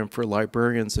program for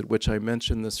librarians at which I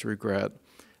mentioned this regret,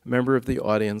 a member of the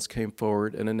audience came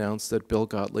forward and announced that Bill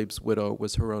Gottlieb's widow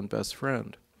was her own best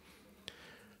friend.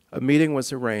 A meeting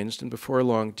was arranged, and before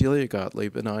long, Delia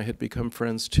Gottlieb and I had become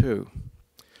friends too.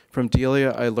 From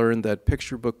Delia, I learned that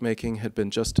picture bookmaking had been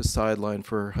just a sideline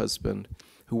for her husband,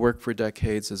 who worked for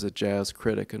decades as a jazz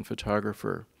critic and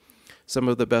photographer. Some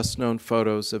of the best-known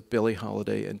photos of Billie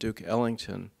Holiday and Duke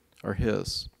Ellington are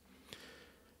his.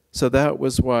 So that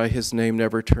was why his name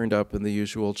never turned up in the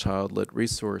usual child-lit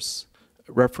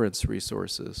reference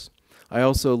resources. I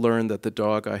also learned that the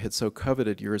dog I had so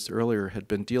coveted years earlier had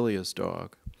been Delia's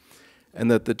dog,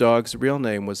 and that the dog's real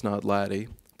name was not Laddie,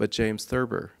 but James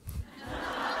Thurber.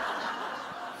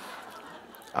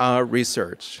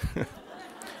 Research.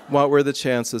 What were the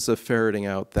chances of ferreting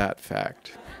out that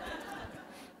fact?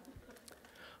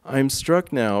 I'm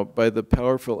struck now by the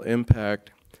powerful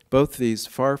impact both these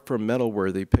far from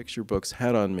medal-worthy picture books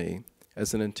had on me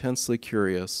as an intensely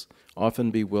curious,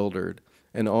 often bewildered,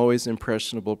 and always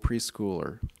impressionable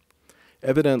preschooler.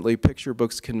 Evidently, picture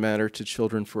books can matter to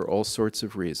children for all sorts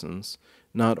of reasons,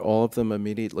 not all of them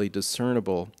immediately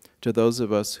discernible to those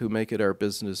of us who make it our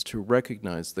business to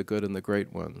recognize the good and the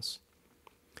great ones.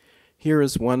 Here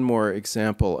is one more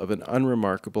example of an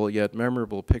unremarkable yet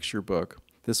memorable picture book,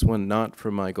 this one not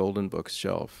from my Golden Books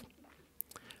shelf.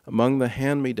 Among the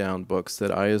hand-me-down books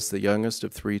that I, as the youngest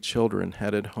of 3 children,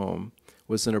 had at home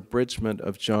was an abridgment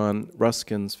of John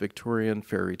Ruskin's Victorian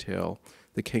fairy tale,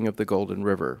 The King of the Golden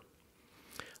River.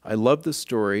 I love the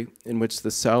story in which the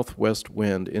southwest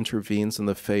wind intervenes in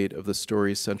the fate of the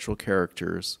story's central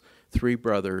characters, 3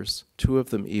 brothers, 2 of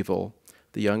them evil,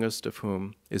 the youngest of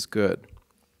whom is good.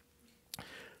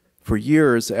 For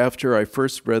years after I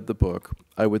first read the book,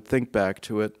 I would think back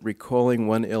to it, recalling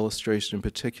one illustration in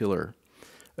particular,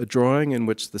 a drawing in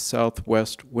which the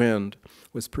southwest wind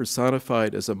was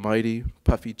personified as a mighty,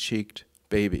 puffy-cheeked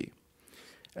baby.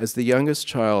 As the youngest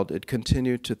child, it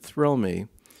continued to thrill me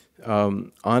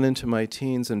on into my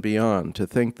teens and beyond to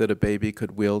think that a baby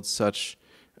could wield such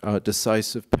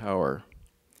decisive power.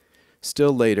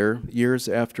 Still later, years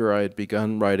after I had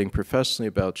begun writing professionally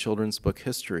about children's book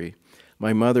history,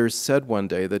 my mother said one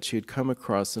day that she had come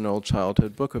across an old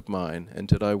childhood book of mine, and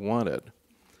did I want it?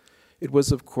 It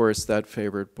was, of course, that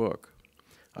favorite book.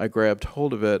 I grabbed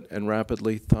hold of it and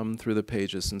rapidly thumbed through the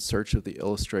pages in search of the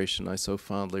illustration I so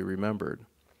fondly remembered.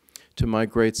 To my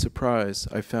great surprise,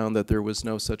 I found that there was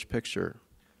no such picture.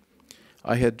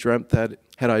 Had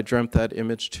I dreamt that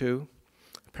image too?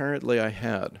 Apparently I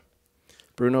had.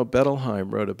 Bruno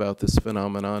Bettelheim wrote about this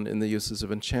phenomenon in The Uses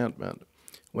of Enchantment,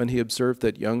 when he observed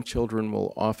that young children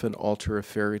will often alter a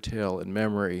fairy tale in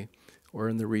memory or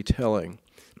in the retelling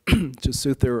to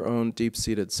suit their own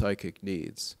deep-seated psychic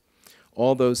needs.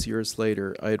 All those years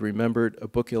later, I had remembered a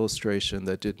book illustration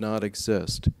that did not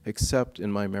exist except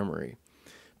in my memory,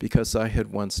 because I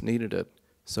had once needed it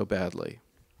so badly.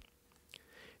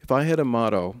 If I had a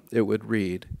motto, it would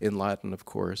read, in Latin of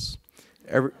course,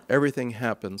 everything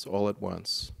happens all at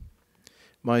once.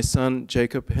 My son,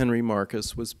 Jacob Henry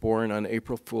Marcus, was born on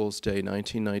April Fool's Day,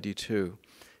 1992,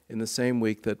 in the same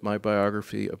week that my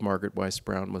biography of Margaret Weiss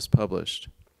Brown was published.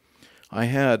 I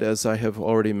had, as I have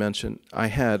already mentioned,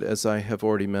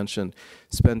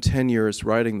 spent 10 years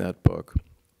writing that book.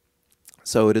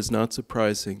 So it is not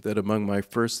surprising that among my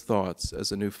first thoughts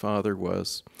as a new father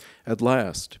was, at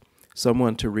last,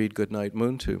 someone to read Goodnight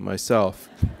Moon to, myself.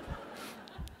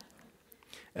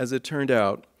 As it turned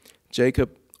out,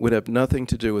 Jacob would have nothing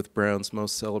to do with Brown's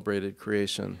most celebrated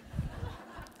creation.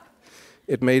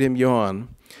 It made him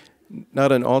yawn,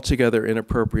 not an altogether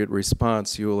inappropriate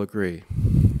response, you will agree.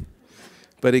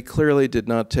 But he clearly did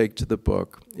not take to the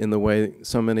book in the way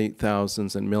so many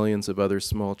thousands and millions of other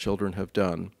small children have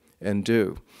done, and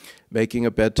do, making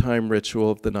a bedtime ritual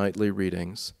of the nightly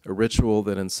readings, a ritual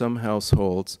that in some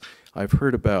households I've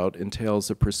heard about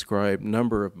entails a prescribed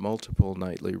number of multiple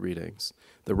nightly readings,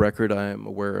 the record I am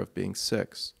aware of being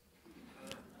 6.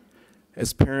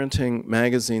 As Parenting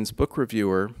Magazine's book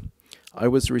reviewer, I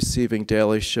was receiving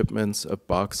daily shipments of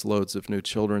box loads of new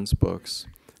children's books,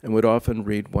 and would often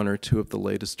read 1 or 2 of the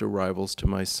latest arrivals to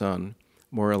my son,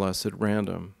 more or less at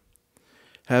random.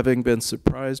 Having been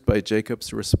surprised by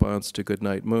Jacob's response to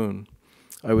Goodnight Moon,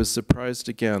 I was surprised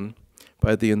again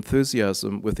by the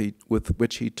enthusiasm with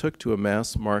which he took to a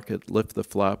mass market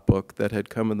lift-the-flap book that had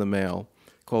come in the mail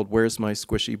called Where's My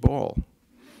Squishy Ball?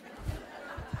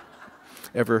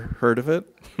 Ever heard of it?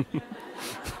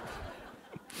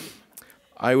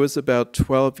 I was about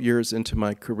 12 years into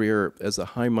my career as a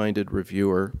high-minded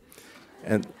reviewer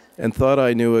and thought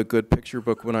I knew a good picture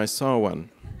book when I saw one.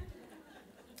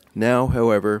 Now,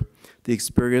 however, the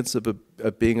experience of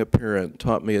being a parent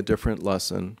taught me a different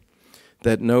lesson,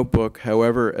 that no book,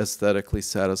 however aesthetically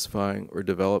satisfying or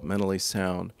developmentally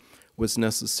sound, was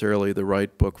necessarily the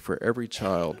right book for every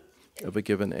child of a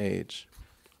given age.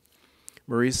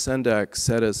 Maurice Sendak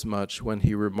said as much when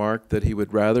he remarked that he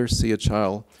would rather see a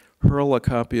child hurl a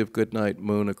copy of Goodnight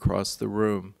Moon across the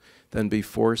room than be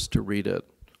forced to read it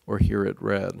or hear it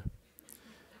read.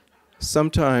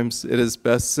 Sometimes it is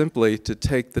best simply to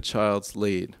take the child's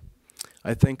lead.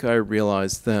 I think I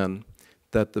realized then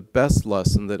that the best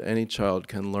lesson that any child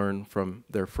can learn from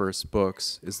their first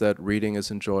books is that reading is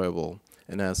enjoyable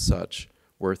and as such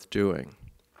worth doing.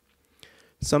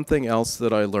 Something else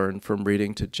that I learned from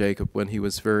reading to Jacob when he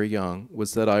was very young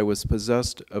was that I was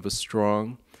possessed of a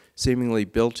strong, seemingly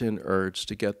built-in urge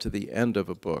to get to the end of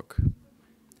a book.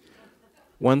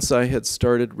 Once I had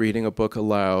started reading a book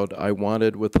aloud, I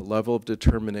wanted, with a level of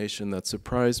determination that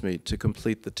surprised me, to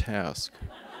complete the task.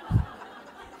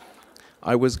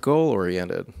 I was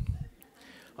goal-oriented.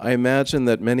 I imagine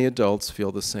that many adults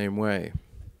feel the same way.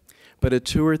 But at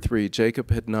 2 or 3,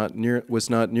 Jacob was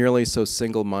not nearly so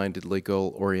single-mindedly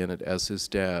goal-oriented as his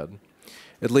dad,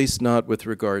 at least not with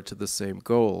regard to the same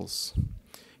goals.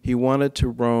 He wanted to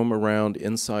roam around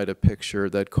inside a picture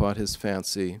that caught his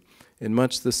fancy in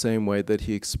much the same way that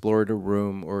he explored a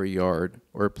room or a yard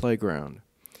or a playground.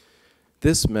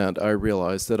 This meant, I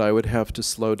realized, that I would have to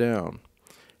slow down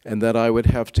and that I would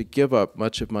have to give up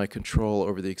much of my control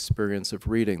over the experience of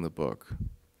reading the book.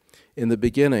 In the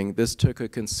beginning, this took a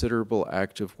considerable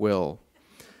act of will,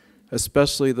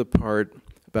 especially the part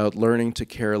about learning to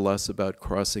care less about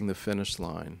crossing the finish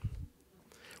line.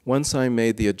 Once I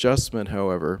made the adjustment,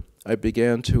 however, I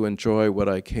began to enjoy what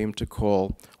I came to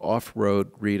call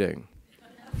off-road reading.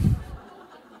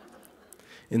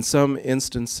 In some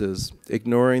instances,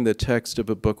 ignoring the text of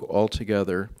a book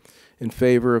altogether in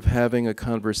favor of having a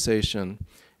conversation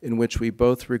in which we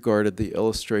both regarded the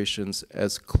illustrations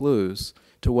as clues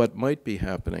to what might be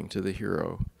happening to the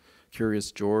hero,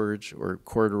 Curious George or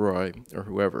Corduroy or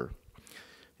whoever.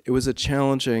 It was a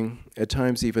challenging, at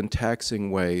times even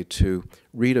taxing way to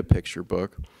read a picture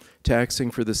book,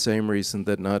 taxing for the same reason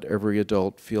that not every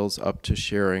adult feels up to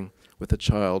sharing with a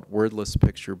child wordless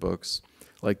picture books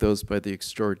like those by the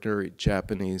extraordinary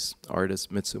Japanese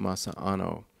artist Mitsumasa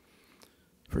Anno,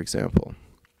 for example.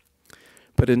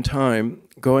 But in time,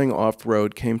 going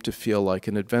off-road came to feel like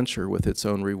an adventure with its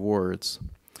own rewards,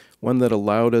 one that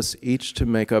allowed us each to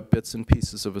make up bits and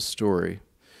pieces of a story,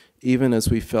 even as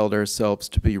we felt ourselves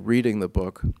to be reading the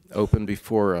book open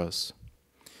before us.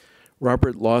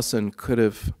 Robert Lawson could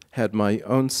have had my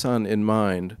own son in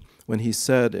mind when he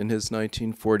said in his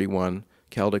 1941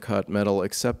 Caldecott Medal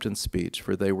acceptance speech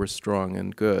for They Were Strong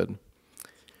and Good,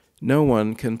 No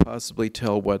one can possibly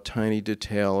tell what tiny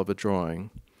detail of a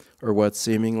drawing or what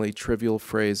seemingly trivial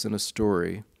phrase in a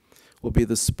story will be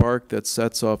the spark that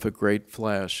sets off a great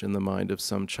flash in the mind of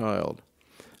some child,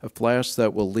 a flash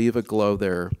that will leave a glow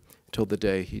there till the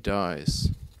day he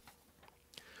dies.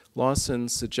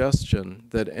 Lawson's suggestion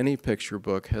that any picture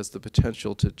book has the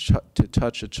potential to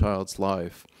touch a child's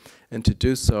life, and to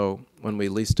do so when we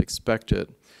least expect it,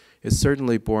 is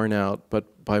certainly borne out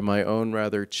but by my own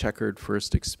rather checkered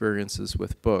first experiences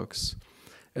with books,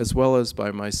 as well as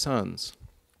by my son's.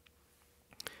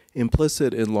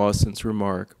 Implicit in Lawson's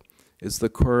remark is the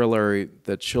corollary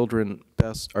that children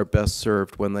are best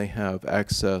served when they have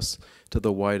access to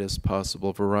the widest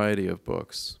possible variety of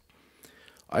books.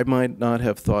 I might not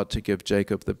have thought to give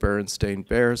Jacob the Berenstain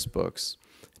Bears books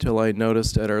till I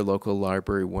noticed at our local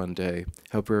library one day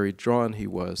how very drawn he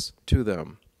was to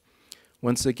them.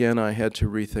 Once again, I had to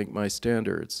rethink my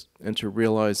standards and to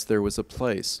realize there was a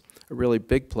place, a really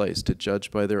big place, to judge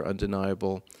by their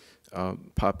undeniable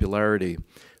popularity,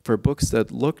 for books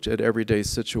that looked at everyday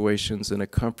situations in a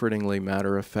comfortingly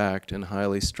matter-of-fact and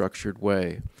highly structured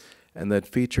way, and that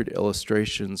featured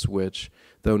illustrations which,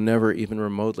 though never even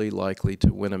remotely likely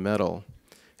to win a medal,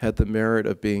 had the merit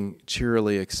of being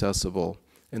cheerily accessible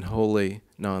and wholly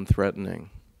non-threatening.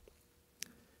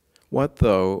 What,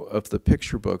 though, of the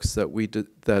picture books that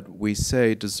we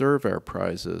say deserve our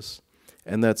prizes,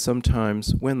 and that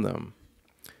sometimes win them?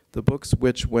 The books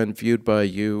which, when viewed by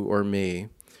you or me,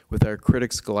 with our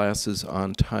critics' glasses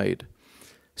on tight,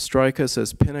 strike us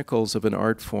as pinnacles of an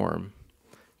art form,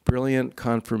 brilliant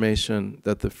confirmation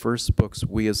that the first books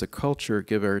we as a culture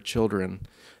give our children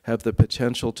have the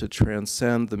potential to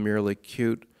transcend the merely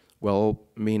cute,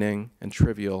 well-meaning, and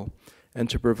trivial, and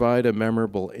to provide a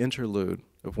memorable interlude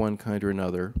of one kind or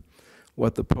another,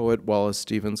 what the poet Wallace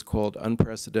Stevens called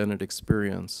unprecedented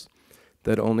experience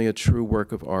that only a true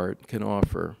work of art can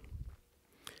offer.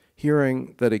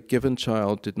 Hearing that a given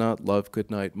child did not love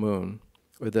Goodnight Moon,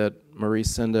 or that Marie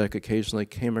Sendak occasionally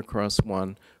came across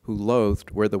one who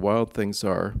loathed Where the Wild Things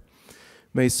Are,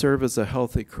 may serve as a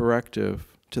healthy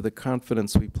corrective to the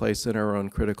confidence we place in our own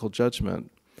critical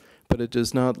judgment, but it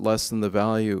does not lessen the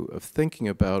value of thinking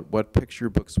about what picture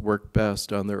books work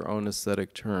best on their own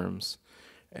aesthetic terms,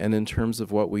 and in terms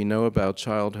of what we know about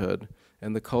childhood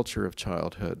and the culture of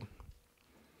childhood.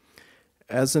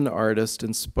 As an artist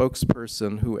and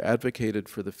spokesperson who advocated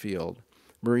for the field,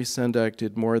 Marie Sendak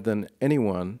did more than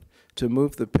anyone to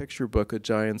move the picture book a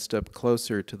giant step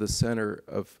closer to the center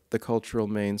of the cultural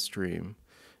mainstream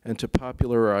and to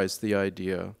popularize the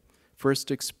idea,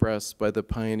 first expressed by the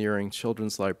pioneering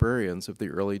children's librarians of the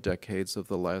early decades of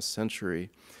the last century,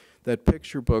 that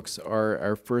picture books are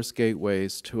our first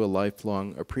gateways to a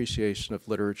lifelong appreciation of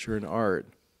literature and art.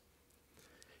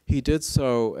 He did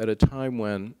so at a time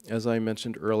when, as I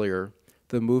mentioned earlier,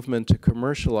 the movement to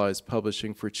commercialize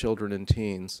publishing for children and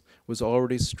teens was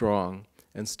already strong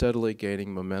and steadily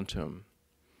gaining momentum.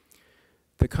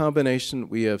 The combination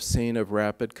we have seen of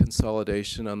rapid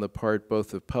consolidation on the part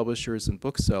both of publishers and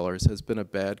booksellers has been a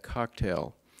bad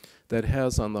cocktail that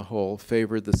has, on the whole,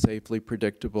 favored the safely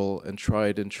predictable and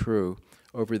tried and true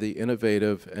over the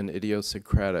innovative and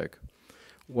idiosyncratic,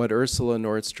 what Ursula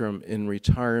Nordstrom in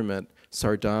retirement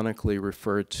sardonically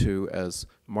referred to as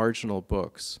marginal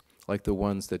books, like the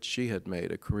ones that she had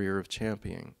made a career of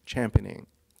championing.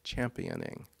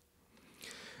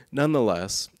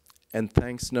 Nonetheless, and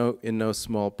thanks in no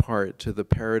small part to the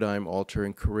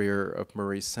paradigm-altering career of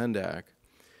Marie Sendak,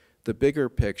 the bigger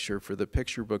picture for the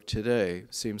picture book today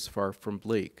seems far from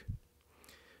bleak.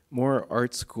 More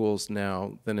art schools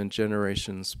now than in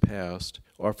generations past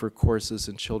offer courses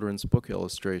in children's book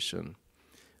illustration.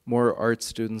 More art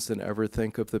students than ever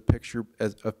think of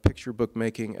picture book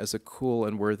making as a cool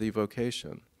and worthy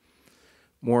vocation.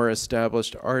 More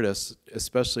established artists,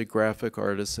 especially graphic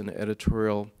artists and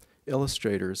editorial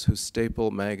illustrators whose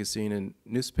staple magazine and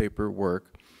newspaper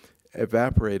work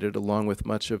evaporated along with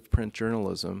much of print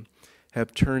journalism,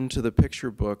 have turned to the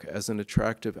picture book as an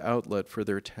attractive outlet for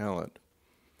their talent.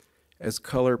 As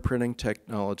color printing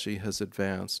technology has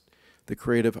advanced, the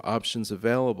creative options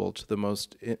available to the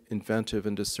most inventive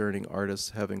and discerning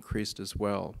artists have increased as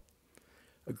well.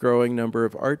 A growing number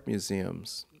of art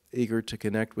museums, eager to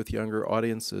connect with younger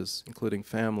audiences, including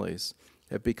families,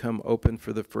 have become open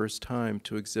for the first time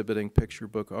to exhibiting picture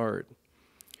book art.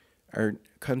 Our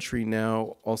country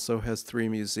now also has 3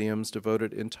 museums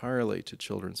devoted entirely to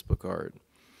children's book art,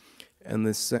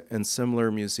 and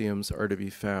similar museums are to be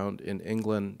found in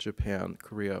England, Japan,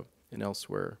 Korea, and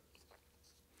elsewhere.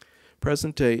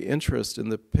 Present-day interest in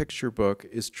the picture book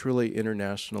is truly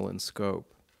international in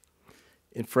scope.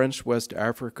 In French West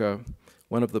Africa,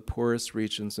 one of the poorest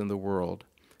regions in the world,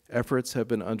 efforts have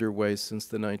been underway since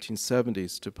the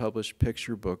 1970s to publish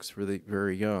picture books for the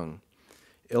very young,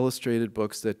 illustrated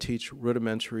books that teach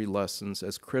rudimentary lessons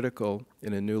as critical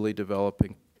in a newly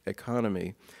developing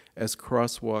economy as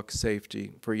crosswalk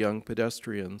safety for young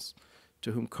pedestrians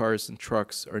to whom cars and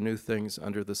trucks are new things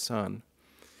under the sun,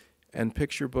 and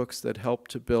picture books that help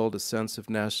to build a sense of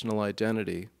national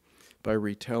identity by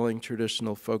retelling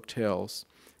traditional folk tales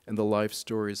and the life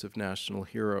stories of national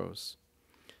heroes.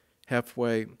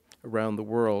 Halfway around the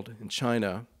world, in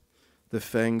China, the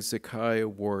Feng Zikai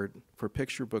Award for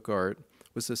Picture Book Art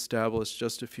was established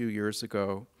just a few years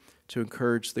ago to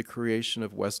encourage the creation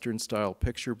of Western-style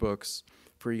picture books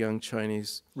for young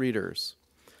Chinese readers.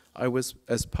 I was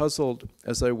as puzzled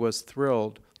as I was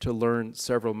thrilled to learn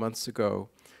several months ago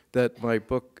that my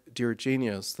book, Dear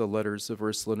Genius, The Letters of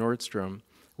Ursula Nordstrom,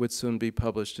 would soon be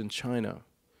published in China.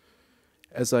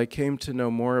 As I came to know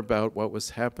more about what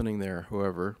was happening there,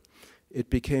 however, it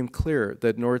became clear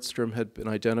that Nordstrom had been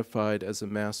identified as a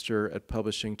master at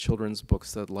publishing children's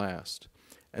books that last,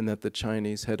 and that the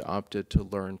Chinese had opted to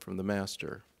learn from the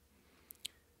master.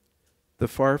 The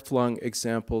far-flung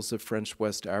examples of French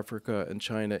West Africa and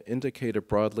China indicate a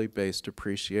broadly based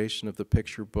appreciation of the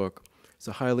picture book as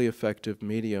a highly effective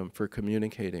medium for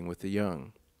communicating with the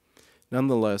young.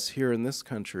 Nonetheless, here in this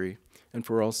country, and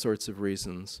for all sorts of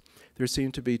reasons, there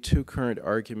seem to be two current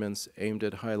arguments aimed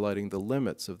at highlighting the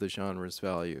limits of the genre's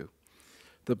value.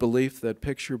 The belief that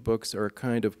picture books are a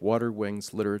kind of water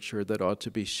wings literature that ought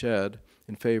to be shed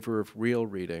in favor of real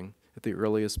reading at the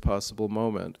earliest possible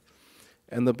moment,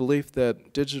 and the belief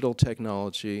that digital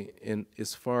technology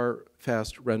is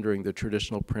fast rendering the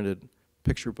traditional printed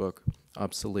picture book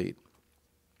obsolete.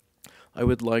 I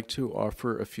would like to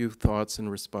offer a few thoughts in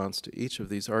response to each of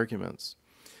these arguments,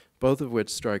 both of which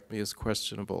strike me as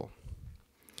questionable.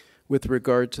 With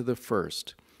regard to the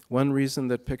first, one reason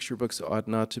that picture books ought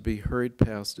not to be hurried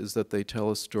past is that they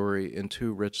tell a story in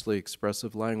two richly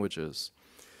expressive languages,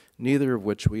 neither of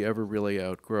which we ever really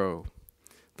outgrow: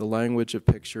 the language of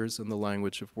pictures and the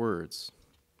language of words.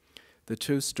 The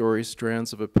two story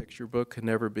strands of a picture book can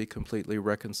never be completely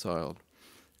reconciled,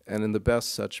 and in the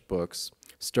best such books,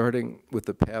 starting with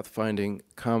the pathfinding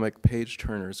comic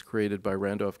page-turners created by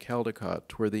Randolph Caldecott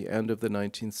toward the end of the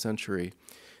 19th century,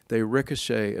 they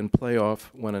ricochet and play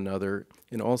off one another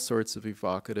in all sorts of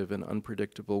evocative and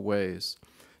unpredictable ways,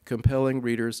 compelling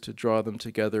readers to draw them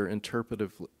together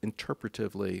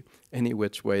interpretively any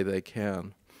which way they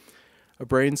can. A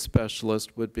brain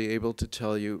specialist would be able to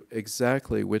tell you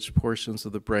exactly which portions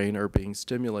of the brain are being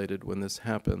stimulated when this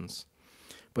happens.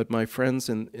 But my friends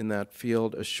in that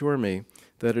field assure me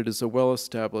that it is a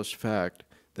well-established fact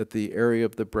that the area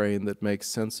of the brain that makes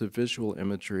sense of visual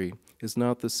imagery is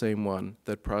not the same one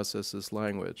that processes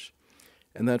language,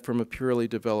 and that from a purely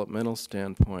developmental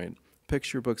standpoint,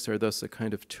 picture books are thus a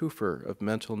kind of twofer of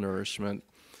mental nourishment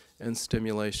and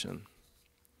stimulation.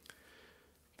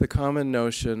 The common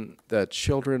notion that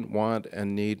children want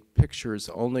and need pictures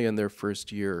only in their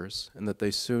first years, and that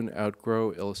they soon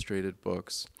outgrow illustrated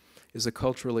books, is a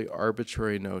culturally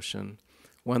arbitrary notion,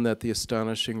 one that the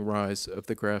astonishing rise of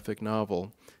the graphic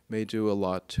novel may do a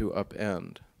lot to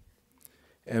upend.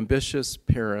 Ambitious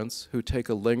parents who take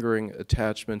a lingering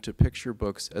attachment to picture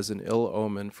books as an ill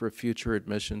omen for future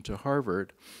admission to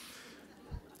Harvard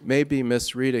may be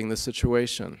misreading the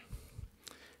situation.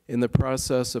 In the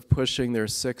process of pushing their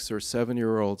 6- or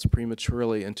 7-year-olds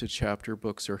prematurely into chapter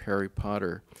books or Harry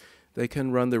Potter, they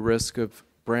can run the risk of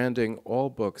branding all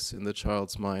books in the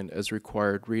child's mind as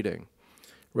required reading,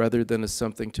 rather than as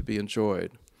something to be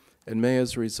enjoyed, and may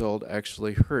as a result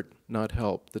actually hurt, not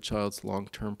help, the child's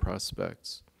long-term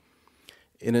prospects.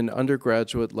 In an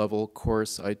undergraduate level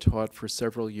course I taught for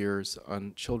several years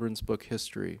on children's book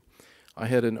history, I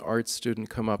had an art student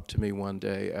come up to me one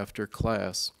day after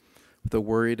class with a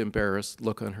worried, embarrassed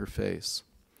look on her face.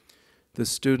 The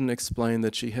student explained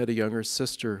that she had a younger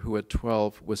sister who at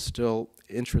 12 was still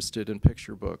interested in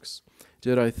picture books.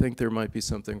 Did I think there might be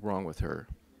something wrong with her?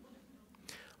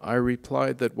 I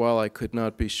replied that while I could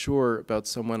not be sure about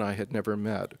someone I had never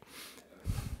met,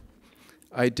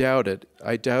 I doubted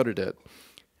it,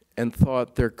 and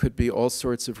thought there could be all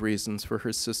sorts of reasons for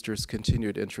her sister's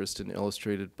continued interest in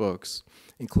illustrated books,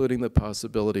 including the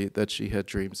possibility that she had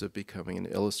dreams of becoming an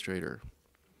illustrator.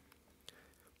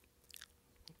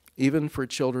 Even for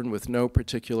children with no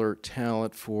particular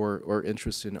talent for or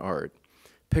interest in art,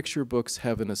 picture books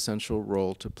have an essential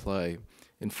role to play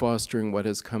in fostering what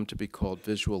has come to be called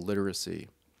visual literacy.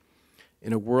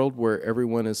 In a world where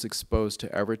everyone is exposed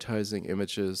to advertising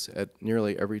images at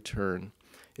nearly every turn,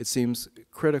 It seems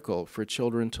critical for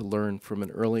children to learn from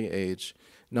an early age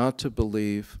not to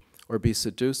believe or be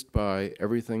seduced by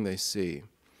everything they see,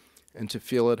 and to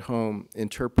feel at home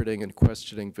interpreting and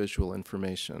questioning visual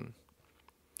information.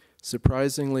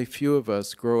 Surprisingly, few of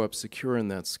us grow up secure in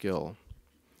that skill.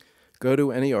 Go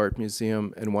to any art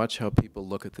museum and watch how people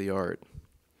look at the art.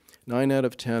 9 out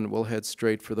of 10 will head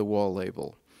straight for the wall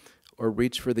label, or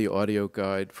reach for the audio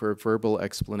guide for a verbal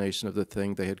explanation of the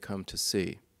thing they had come to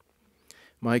see.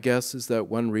 My guess is that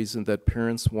one reason that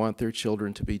parents want their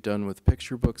children to be done with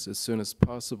picture books as soon as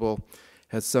possible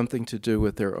has something to do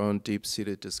with their own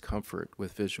deep-seated discomfort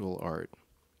with visual art.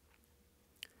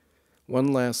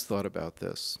 One last thought about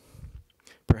this.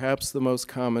 Perhaps the most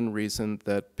common reason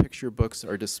that picture books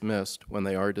are dismissed, when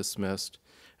they are dismissed,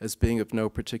 as being of no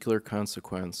particular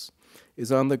consequence,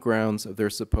 is on the grounds of their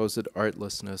supposed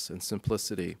artlessness and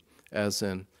simplicity, as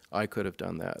in, I could have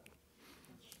done that.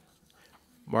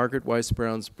 Margaret Weiss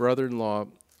Brown's brother-in-law,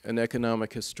 an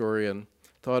economic historian,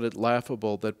 thought it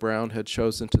laughable that Brown had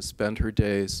chosen to spend her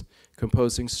days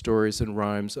composing stories and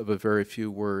rhymes of a very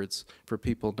few words for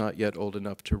people not yet old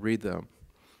enough to read them.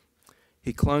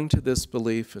 He clung to this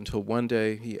belief until one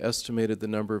day he estimated the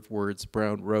number of words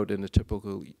Brown wrote in a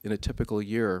typical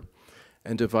year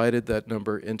and divided that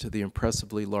number into the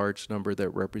impressively large number that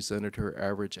represented her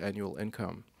average annual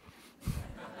income.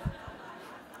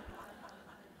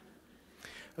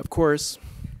 Of course,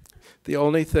 the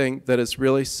only thing that is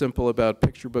really simple about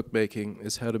picture book making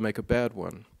is how to make a bad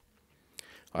one.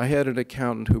 I had an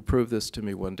accountant who proved this to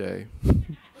me one day,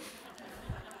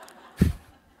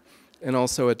 and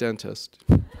also a dentist.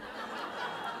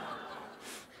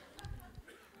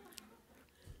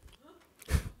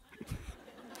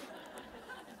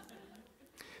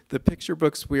 The picture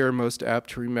books we are most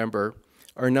apt to remember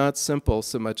are not simple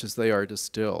so much as they are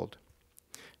distilled.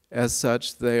 As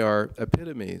such, they are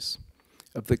epitomes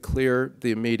of the clear,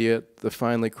 the immediate, the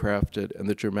finely crafted, and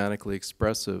the dramatically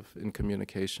expressive in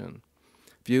communication.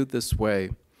 Viewed this way,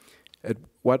 at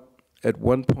what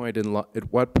point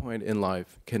in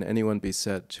life can anyone be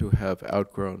said to have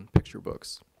outgrown picture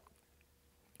books?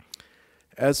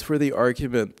 As for the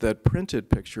argument that printed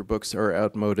picture books are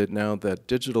outmoded now that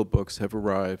digital books have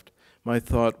arrived, my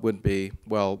thought would be,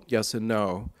 well, yes and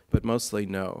no, but mostly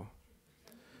no.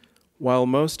 While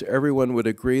most everyone would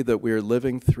agree that we are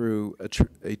living through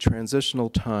a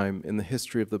transitional time in the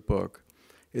history of the book,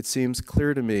 it seems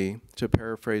clear to me, to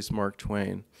paraphrase Mark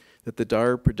Twain, that the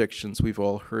dire predictions we've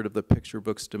all heard of the picture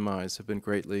book's demise have been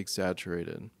greatly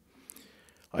exaggerated.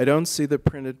 I don't see the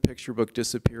printed picture book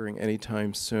disappearing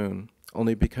anytime soon,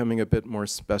 only becoming a bit more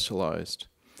specialized.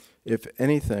 If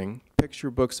anything, picture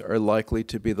books are likely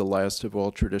to be the last of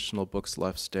all traditional books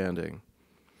left standing.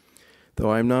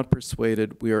 Though I'm not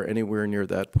persuaded we are anywhere near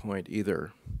that point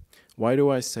either. Why do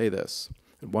I say this?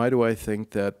 And why do I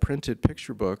think that printed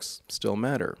picture books still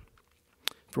matter?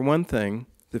 For one thing,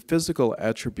 the physical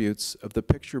attributes of the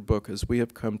picture book as we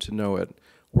have come to know it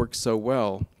work so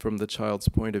well from the child's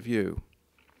point of view.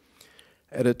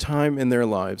 At a time in their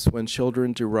lives when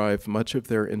children derive much of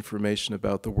their information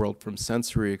about the world from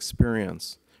sensory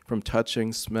experience, from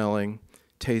touching, smelling,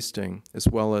 tasting, as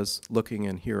well as looking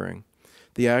and hearing,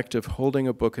 the act of holding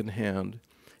a book in hand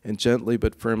and gently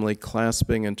but firmly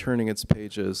clasping and turning its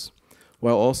pages,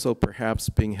 while also perhaps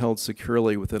being held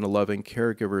securely within a loving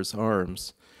caregiver's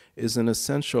arms, is an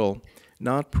essential,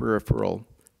 not peripheral,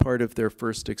 part of their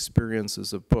first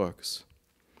experiences of books.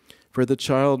 For the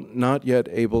child not yet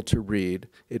able to read,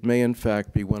 it may in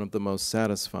fact be one of the most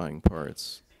satisfying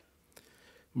parts.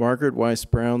 Margaret Weiss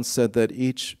Brown said that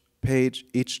each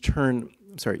page turn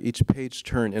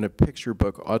in a picture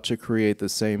book ought to create the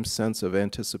same sense of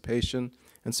anticipation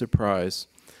and surprise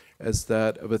as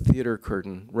that of a theater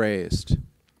curtain raised.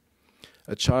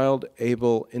 A child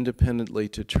able independently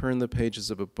to turn the pages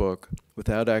of a book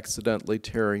without accidentally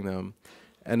tearing them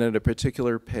and at a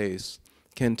particular pace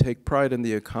can take pride in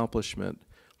the accomplishment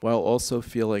while also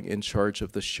feeling in charge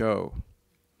of the show.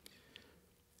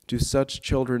 Do such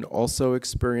children also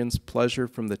experience pleasure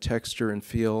from the texture and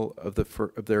feel of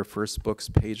their first book's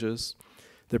pages?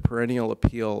 The perennial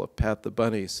appeal of Pat the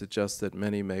Bunny suggests that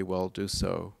many may well do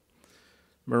so.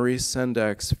 Maurice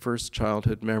Sendak's first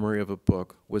childhood memory of a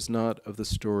book was not of the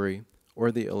story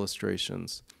or the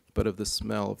illustrations, but of the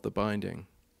smell of the binding.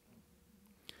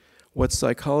 What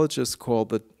psychologists call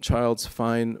the child's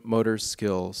fine motor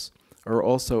skills are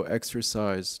also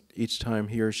exercised each time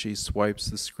he or she swipes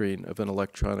the screen of an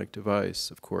electronic device,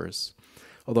 of course,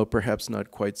 although perhaps not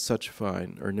quite such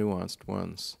fine or nuanced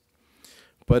ones.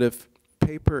 But if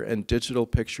paper and digital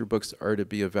picture books are to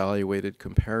be evaluated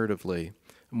comparatively,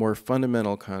 A more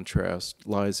fundamental contrast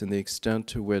lies in the extent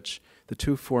to which the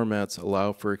two formats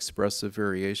allow for expressive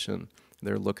variation in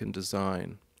their look and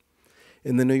design.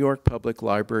 In the New York Public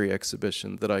Library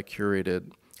exhibition that I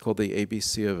curated, called The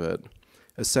ABC of It,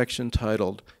 a section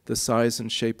titled The Size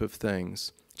and Shape of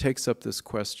Things takes up this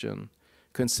question,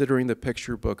 considering the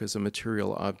picture book as a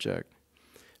material object.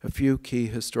 A few key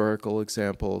historical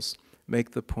examples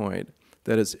make the point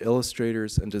that as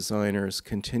illustrators and designers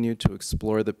continued to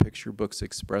explore the picture book's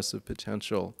expressive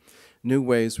potential, new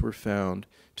ways were found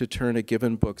to turn a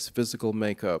given book's physical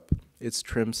makeup, its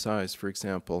trim size, for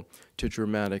example, to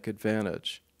dramatic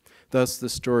advantage. Thus, the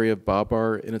story of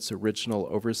Babar in its original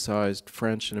oversized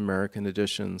French and American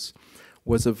editions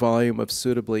was a volume of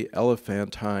suitably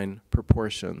elephantine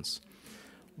proportions,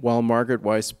 while Margaret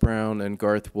Weiss Brown and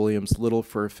Garth Williams' Little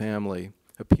Fur Family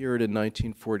appeared in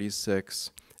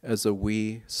 1946 as a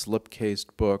wee,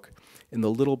 slip-cased book in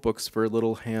the Little Books for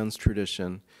Little Hands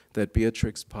tradition that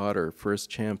Beatrix Potter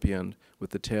first championed with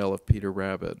the tale of Peter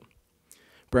Rabbit.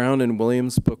 Brown and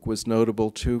Williams' book was notable,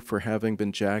 too, for having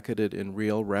been jacketed in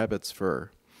real rabbit's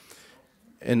fur,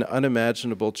 an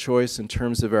unimaginable choice in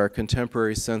terms of our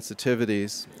contemporary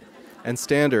sensitivities and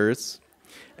standards,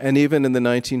 and even in the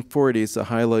 1940s, a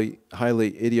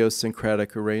highly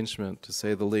idiosyncratic arrangement, to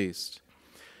say the least.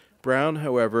 Brown,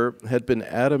 however, had been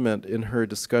adamant in her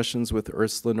discussions with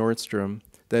Ursula Nordstrom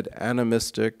that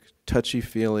animistic,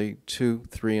 touchy-feely 2-,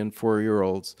 3-, and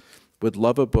 4-year-olds would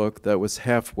love a book that was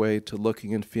halfway to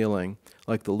looking and feeling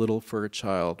like the little fur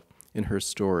child in her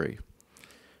story.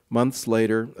 Months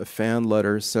later, a fan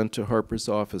letter sent to Harper's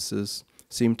offices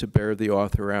seemed to bear the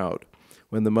author out,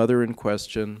 when the mother in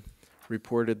question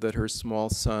reported that her small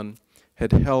son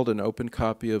had held an open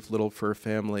copy of Little Fur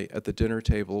Family at the dinner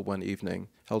table one evening,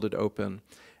 held it open,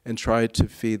 and tried to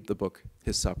feed the book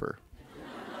his supper.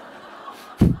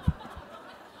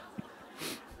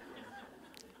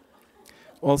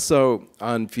 Also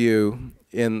on view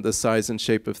in The Size and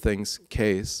Shape of Things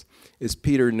case is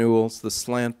Peter Newell's The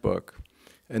Slant Book,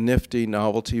 a nifty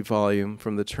novelty volume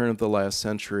from the turn of the last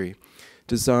century,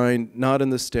 designed not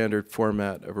in the standard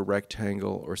format of a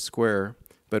rectangle or square,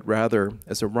 but rather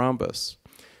as a rhombus,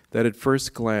 that at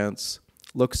first glance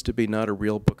looks to be not a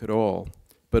real book at all,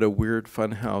 but a weird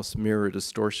funhouse mirror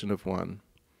distortion of one.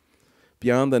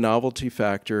 Beyond the novelty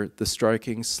factor, the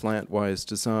striking slantwise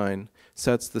design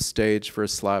sets the stage for a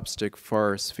slapstick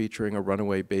farce featuring a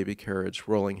runaway baby carriage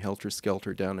rolling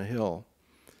helter-skelter down a hill.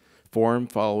 Form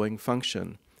following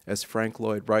function, as Frank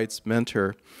Lloyd Wright's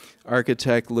mentor,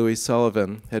 architect Louis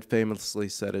Sullivan, had famously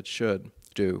said it should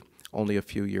do only a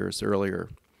few years earlier.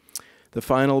 The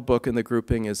final book in the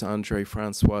grouping is André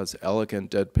Francois'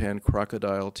 elegant deadpan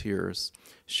Crocodile Tears,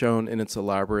 shown in its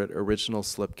elaborate original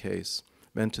slipcase,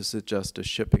 meant to suggest a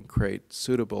shipping crate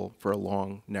suitable for a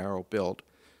long, narrow-built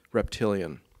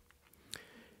reptilian.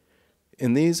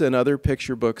 In these and other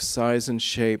picture books, size and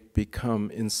shape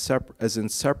become as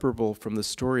inseparable from the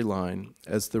storyline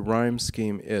as the rhyme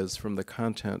scheme is from the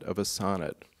content of a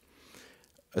sonnet.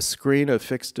 A screen of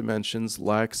fixed dimensions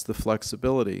lacks the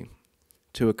flexibility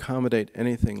to accommodate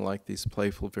anything like these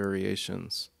playful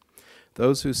variations.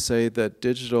 Those who say that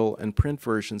digital and print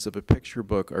versions of a picture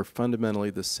book are fundamentally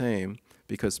the same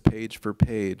because page for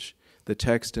page, the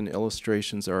text and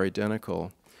illustrations are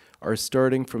identical, are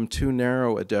starting from too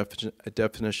narrow a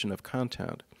definition of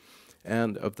content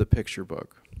and of the picture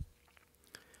book.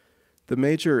 The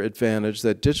major advantage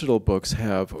that digital books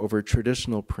have over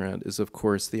traditional print is, of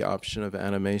course, the option of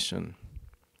animation.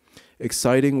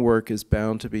 Exciting work is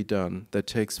bound to be done that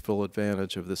takes full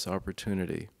advantage of this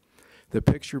opportunity. The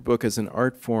picture book as an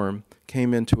art form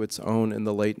came into its own in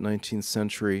the late 19th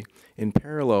century in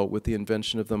parallel with the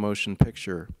invention of the motion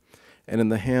picture. And in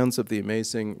the hands of the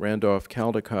amazing Randolph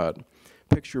Caldecott,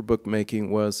 picture book making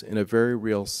was, in a very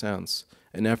real sense,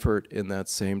 an effort in that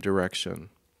same direction.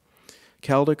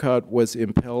 Caldecott was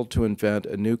impelled to invent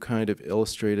a new kind of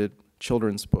illustrated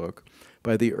children's book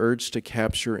by the urge to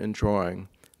capture in drawing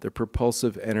the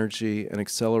propulsive energy and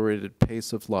accelerated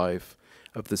pace of life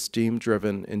of the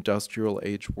steam-driven industrial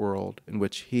age world in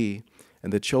which he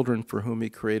and the children for whom he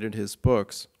created his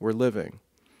books were living.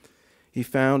 He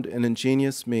found an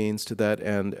ingenious means to that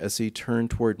end as he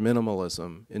turned toward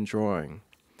minimalism in drawing.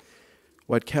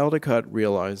 What Caldecott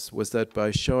realized was that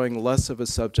by showing less of a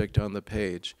subject on the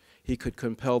page, he could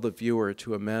compel the viewer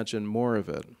to imagine more of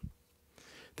it.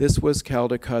 This was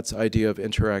Caldecott's idea of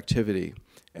interactivity,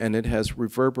 and it has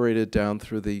reverberated down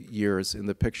through the years in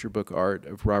the picture book art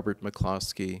of Robert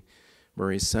McCloskey,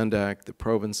 Maurice Sendak, the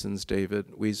Provinsons, David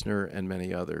Wiesner, and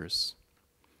many others.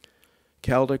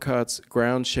 Caldecott's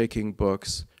ground-shaking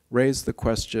books raise the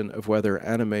question of whether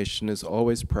animation is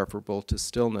always preferable to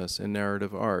stillness in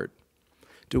narrative art.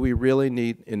 Do we really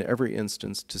need, in every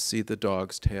instance, to see the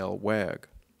dog's tail wag?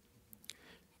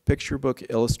 Picture book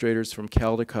illustrators from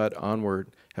Caldecott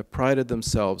onward have prided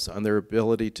themselves on their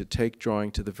ability to take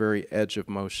drawing to the very edge of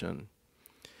motion.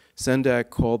 Sendak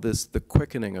called this the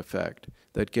quickening effect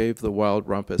that gave the wild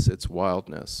rumpus its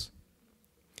wildness.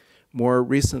 More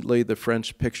recently, the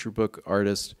French picture book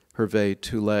artist Hervé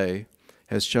Toulet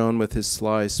has shown with his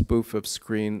sly spoof of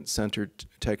screen-centered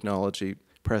technology,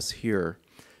 Press Here,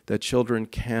 that children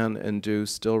can and do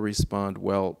still respond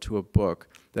well to a book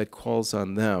that calls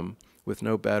on them, with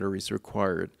no batteries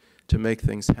required, to make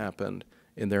things happen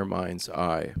in their mind's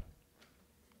eye.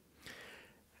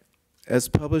 As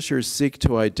publishers seek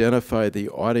to identify the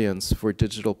audience for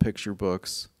digital picture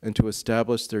books and to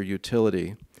establish their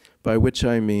utility, by which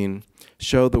I mean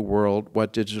show the world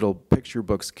what digital picture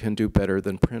books can do better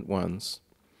than print ones,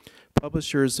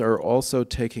 publishers are also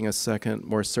taking a second,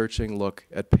 more searching look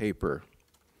at paper.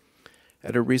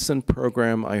 At a recent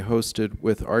program I hosted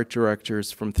with art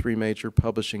directors from 3 major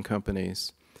publishing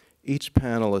companies, each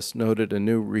panelist noted a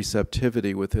new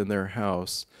receptivity within their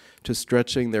house to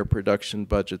stretching their production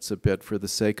budgets a bit for the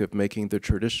sake of making the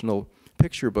traditional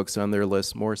picture books on their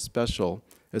list more special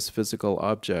as physical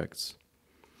objects.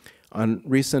 On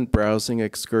recent browsing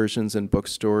excursions in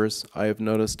bookstores, I have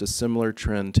noticed a similar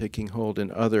trend taking hold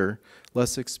in other,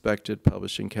 less expected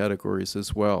publishing categories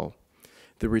as well.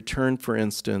 The return, for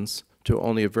instance, to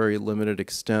only a very limited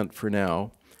extent for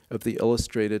now, of the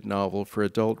illustrated novel for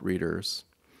adult readers,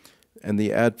 and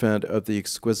the advent of the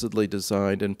exquisitely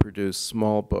designed and produced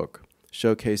small book,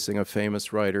 showcasing a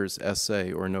famous writer's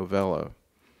essay or novella.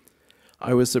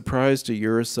 I was surprised a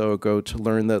year or so ago to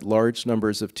learn that large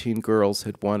numbers of teen girls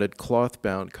had wanted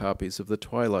cloth-bound copies of the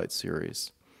Twilight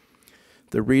series.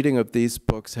 The reading of these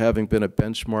books having been a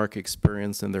benchmark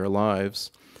experience in their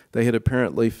lives, they had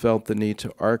apparently felt the need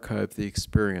to archive the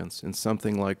experience in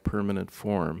something like permanent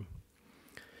form.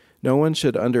 No one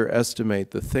should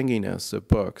underestimate the thinginess of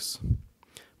books.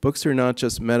 Books are not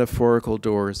just metaphorical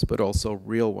doors, but also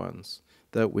real ones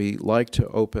that we like to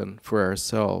open for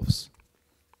ourselves.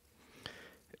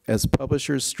 As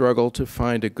publishers struggle to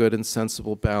find a good and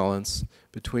sensible balance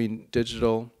between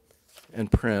digital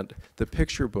and print, the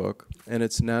picture book and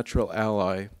its natural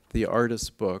ally, the artist's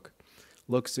book,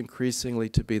 looks increasingly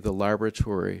to be the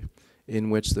laboratory in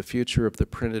which the future of the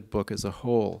printed book as a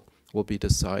whole will be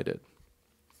decided.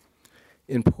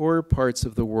 In poorer parts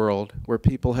of the world, where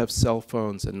people have cell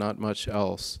phones and not much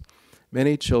else,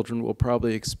 many children will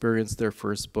probably experience their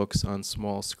first books on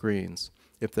small screens,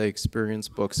 if they experience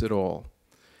books at all.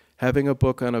 Having a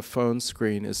book on a phone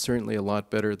screen is certainly a lot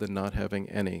better than not having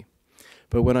any.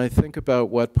 But when I think about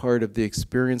what part of the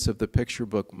experience of the picture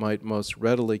book might most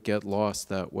readily get lost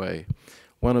that way,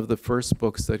 one of the first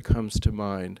books that comes to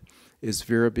mind is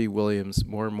Vera B. Williams'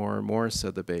 More,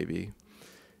 Said the Baby,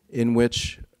 in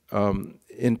which,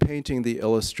 in painting the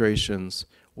illustrations,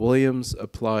 Williams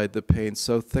applied the paint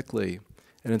so thickly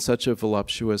and in such a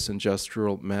voluptuous and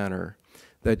gestural manner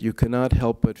that you cannot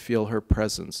help but feel her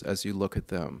presence as you look at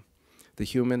them, the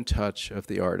human touch of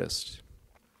the artist.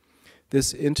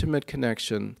 This intimate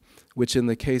connection, which in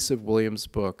the case of Williams'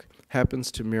 book happens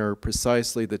to mirror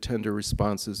precisely the tender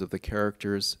responses of the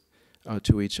characters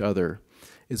to each other,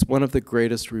 is one of the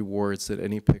greatest rewards that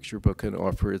any picture book can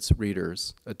offer its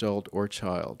readers, adult or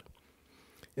child.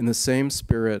 In the same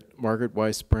spirit, Margaret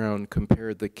Weiss Brown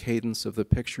compared the cadence of the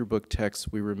picture book texts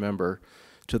we remember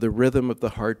to the rhythm of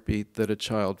the heartbeat that a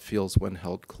child feels when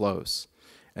held close,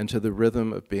 and to the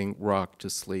rhythm of being rocked to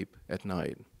sleep at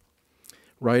night.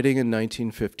 Writing in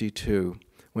 1952,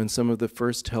 when some of the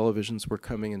first televisions were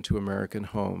coming into American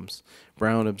homes,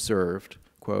 Brown observed,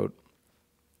 quote,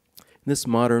 "In this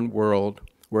modern world,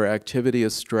 where activity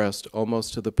is stressed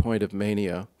almost to the point of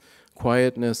mania,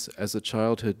 quietness as a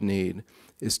childhood need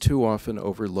is too often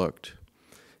overlooked.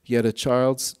 Yet a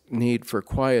child's need for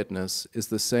quietness is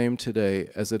the same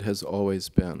today as it has always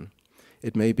been.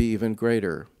 It may be even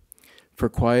greater, for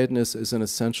quietness is an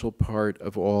essential part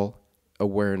of all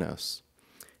awareness.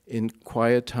 In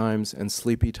quiet times and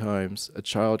sleepy times, a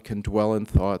child can dwell in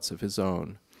thoughts of his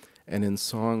own, and in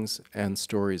songs and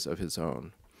stories of his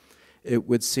own. It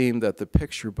would seem that the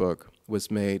picture book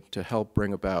was made to help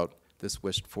bring about this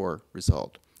wished-for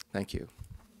result." Thank you.